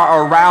those that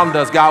are around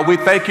us, God. We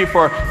thank you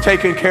for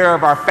taking care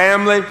of our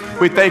family.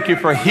 We thank you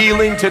for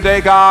healing today,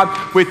 God.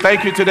 We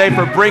thank you today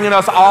for bringing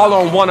us all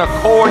on one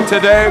accord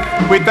today.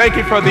 We thank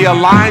you for the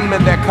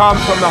alignment that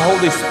comes from the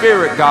Holy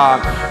Spirit,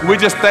 God. We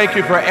just thank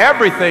you for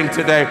everything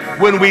today.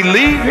 When we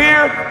leave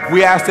here,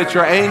 we ask that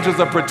your angels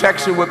of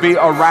protection would be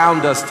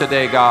around us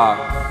today,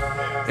 God.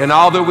 In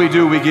all that we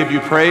do, we give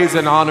you praise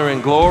and honor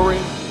and glory.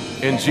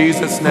 In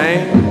Jesus'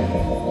 name,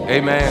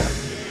 amen.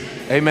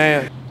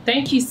 Amen.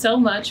 Thank you so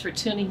much for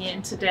tuning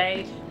in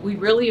today. We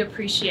really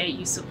appreciate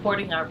you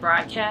supporting our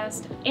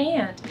broadcast.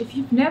 And if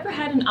you've never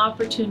had an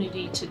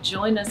opportunity to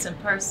join us in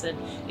person,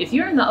 if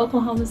you're in the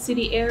Oklahoma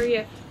City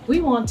area,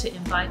 we want to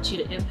invite you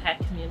to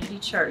Impact Community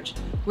Church.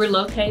 We're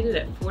located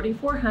at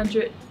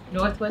 4400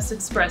 Northwest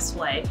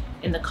Expressway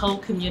in the Cole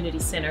Community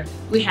Center.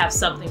 We have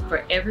something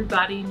for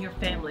everybody in your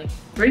family.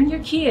 Bring your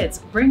kids,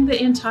 bring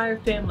the entire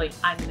family.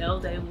 I know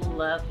they will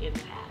love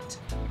Impact.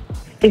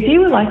 If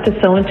you would like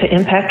to sow into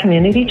Impact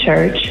Community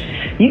Church,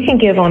 you can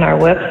give on our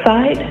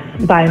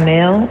website, by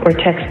mail, or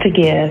text to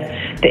give.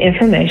 The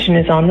information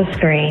is on the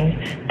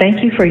screen.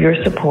 Thank you for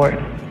your support.